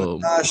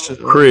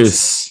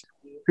 Chris,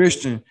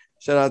 Christian.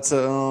 Shout out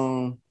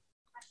to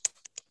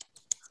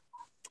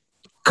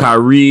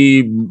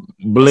Kyrie,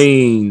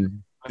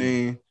 Blaine.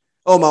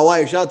 Oh, my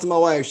wife. Shout out to my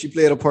wife. She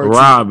played a part.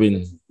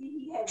 Robin.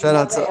 Shout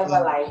out to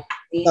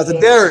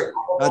Derek.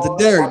 Shout out to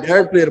Derek.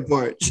 Derek played a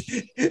part.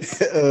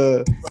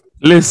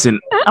 Listen,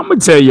 I'm gonna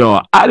tell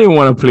y'all, I didn't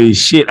want to play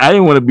shit. I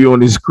didn't want to be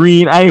on the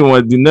screen. I didn't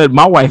want to do nothing.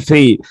 My wife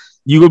said,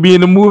 "You gonna be in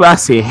the movie?" I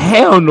said,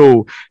 "Hell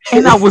no!"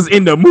 And I was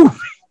in the movie.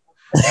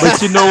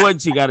 But you know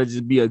what? You gotta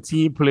just be a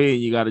team player.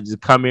 You gotta just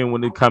come in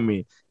when they come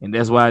in, and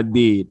that's what I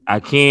did.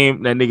 I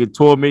came. That nigga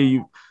told me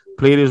you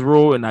play this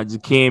role, and I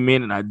just came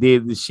in and I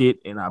did the shit,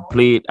 and I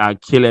played. I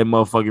killed that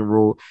motherfucking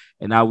role,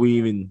 and I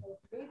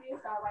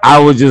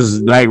was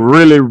just like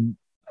really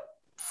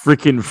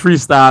freaking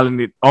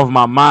freestyling it off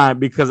my mind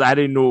because I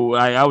didn't know.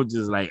 I was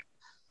just like,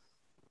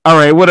 all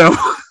right, whatever.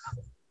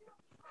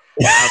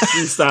 I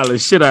freestyling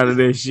shit out of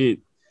that shit,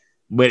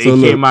 but so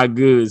it came out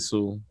good.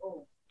 So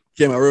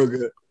came out real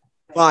good,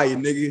 fire,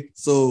 nigga.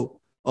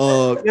 So,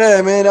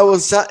 yeah, man, that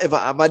was shot. If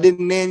I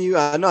didn't name you,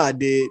 I know I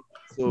did.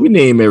 So, we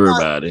name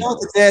everybody. Shout out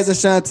to Jazz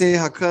and Shantae,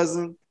 her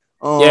cousin.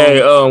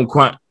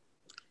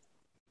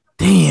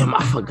 Damn,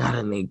 I forgot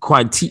her name.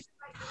 Quanti.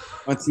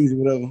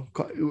 Whatever.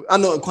 I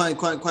know Quan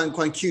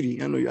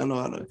Cutie. I know.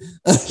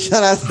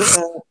 Shout out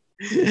to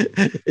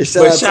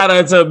shout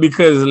out to her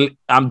because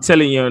I'm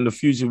telling you in the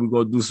future we're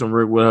gonna do some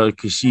work with her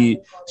because she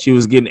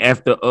was getting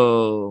after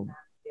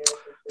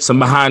some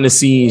behind the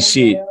scenes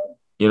shit.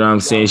 You know what I'm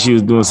saying? She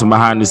was doing some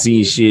behind the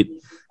scenes shit.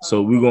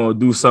 So we're gonna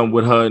do something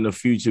with her in the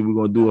future. We're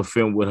gonna do a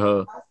film with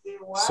her.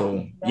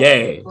 So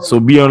yeah. So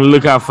be on the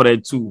lookout for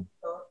that too.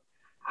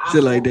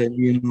 Shit like that,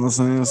 you know what I'm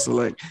saying? So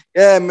like,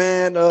 yeah,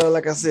 man.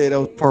 Like I said, that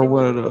was part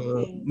one of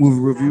the movie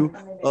review.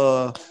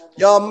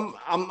 Y'all,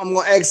 I'm gonna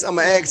ask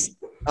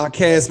our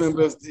cast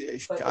members.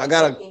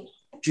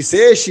 She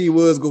said she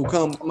was gonna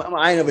come.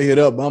 I ain't never hit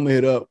up, but I'm gonna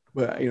hit up.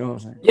 But you know what I'm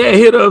saying? Yeah,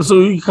 hit up so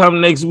you can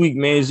come next week,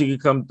 man. She can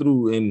come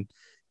through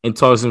and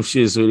talk some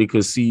shit so they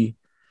could see.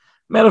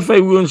 Matter of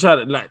fact, we're gonna try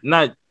to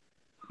not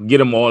get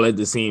them all at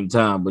the same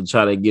time, but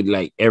try to get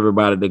like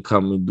everybody to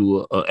come and do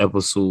a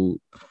episode.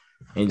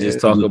 And just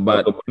talk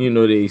about,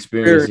 the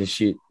experience and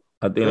shit.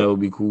 I think that would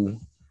be cool.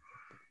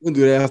 We'll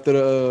do that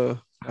after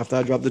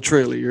I drop the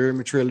trailer. You heard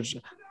me? Trailer.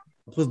 I'm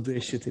supposed to do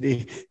that shit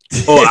today.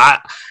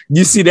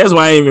 You see, that's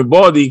why I ain't even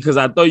bothered because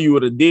I thought you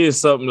would have did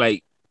something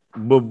like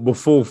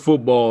before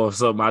football or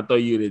something. I thought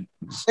you'd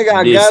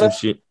have did some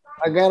shit.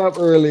 I got up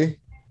early.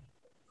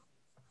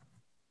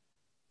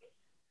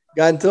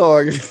 Got into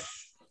argument.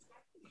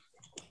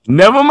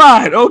 Never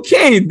mind.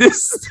 Okay,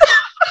 this.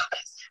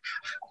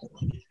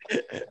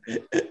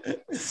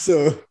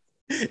 So,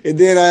 and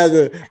then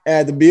I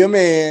had to be a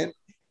man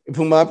and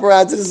put my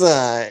pride to the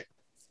side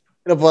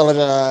and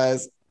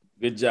apologize.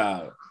 Good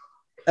job.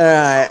 All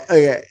right.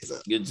 Okay.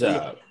 Good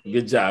job.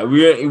 Good job.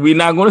 We're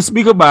not going to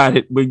speak about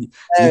it, but you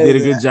did a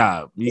good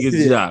job. You did a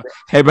good job.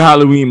 Happy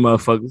Halloween,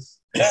 motherfuckers.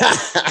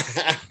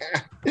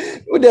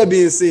 With that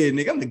being said,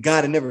 nigga, I'm the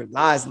guy that never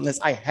lies unless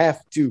I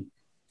have to.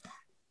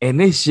 And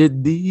it's your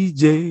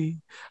DJ.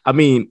 I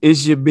mean,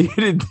 it's your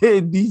bearded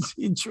dead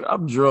DJ.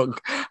 I'm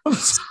drunk.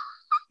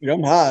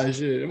 I'm high,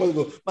 shit. I'm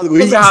about to go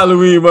eat.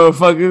 Halloween,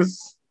 motherfuckers.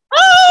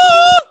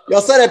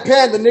 Y'all saw that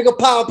panda, nigga.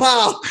 Pow,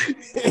 pow.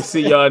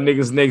 See y'all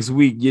niggas next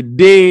week. You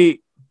dig?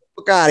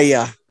 Fuck out of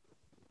here.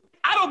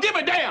 I don't give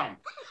a damn.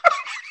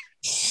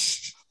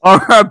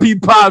 R.I.P.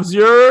 Pops,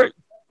 you heard?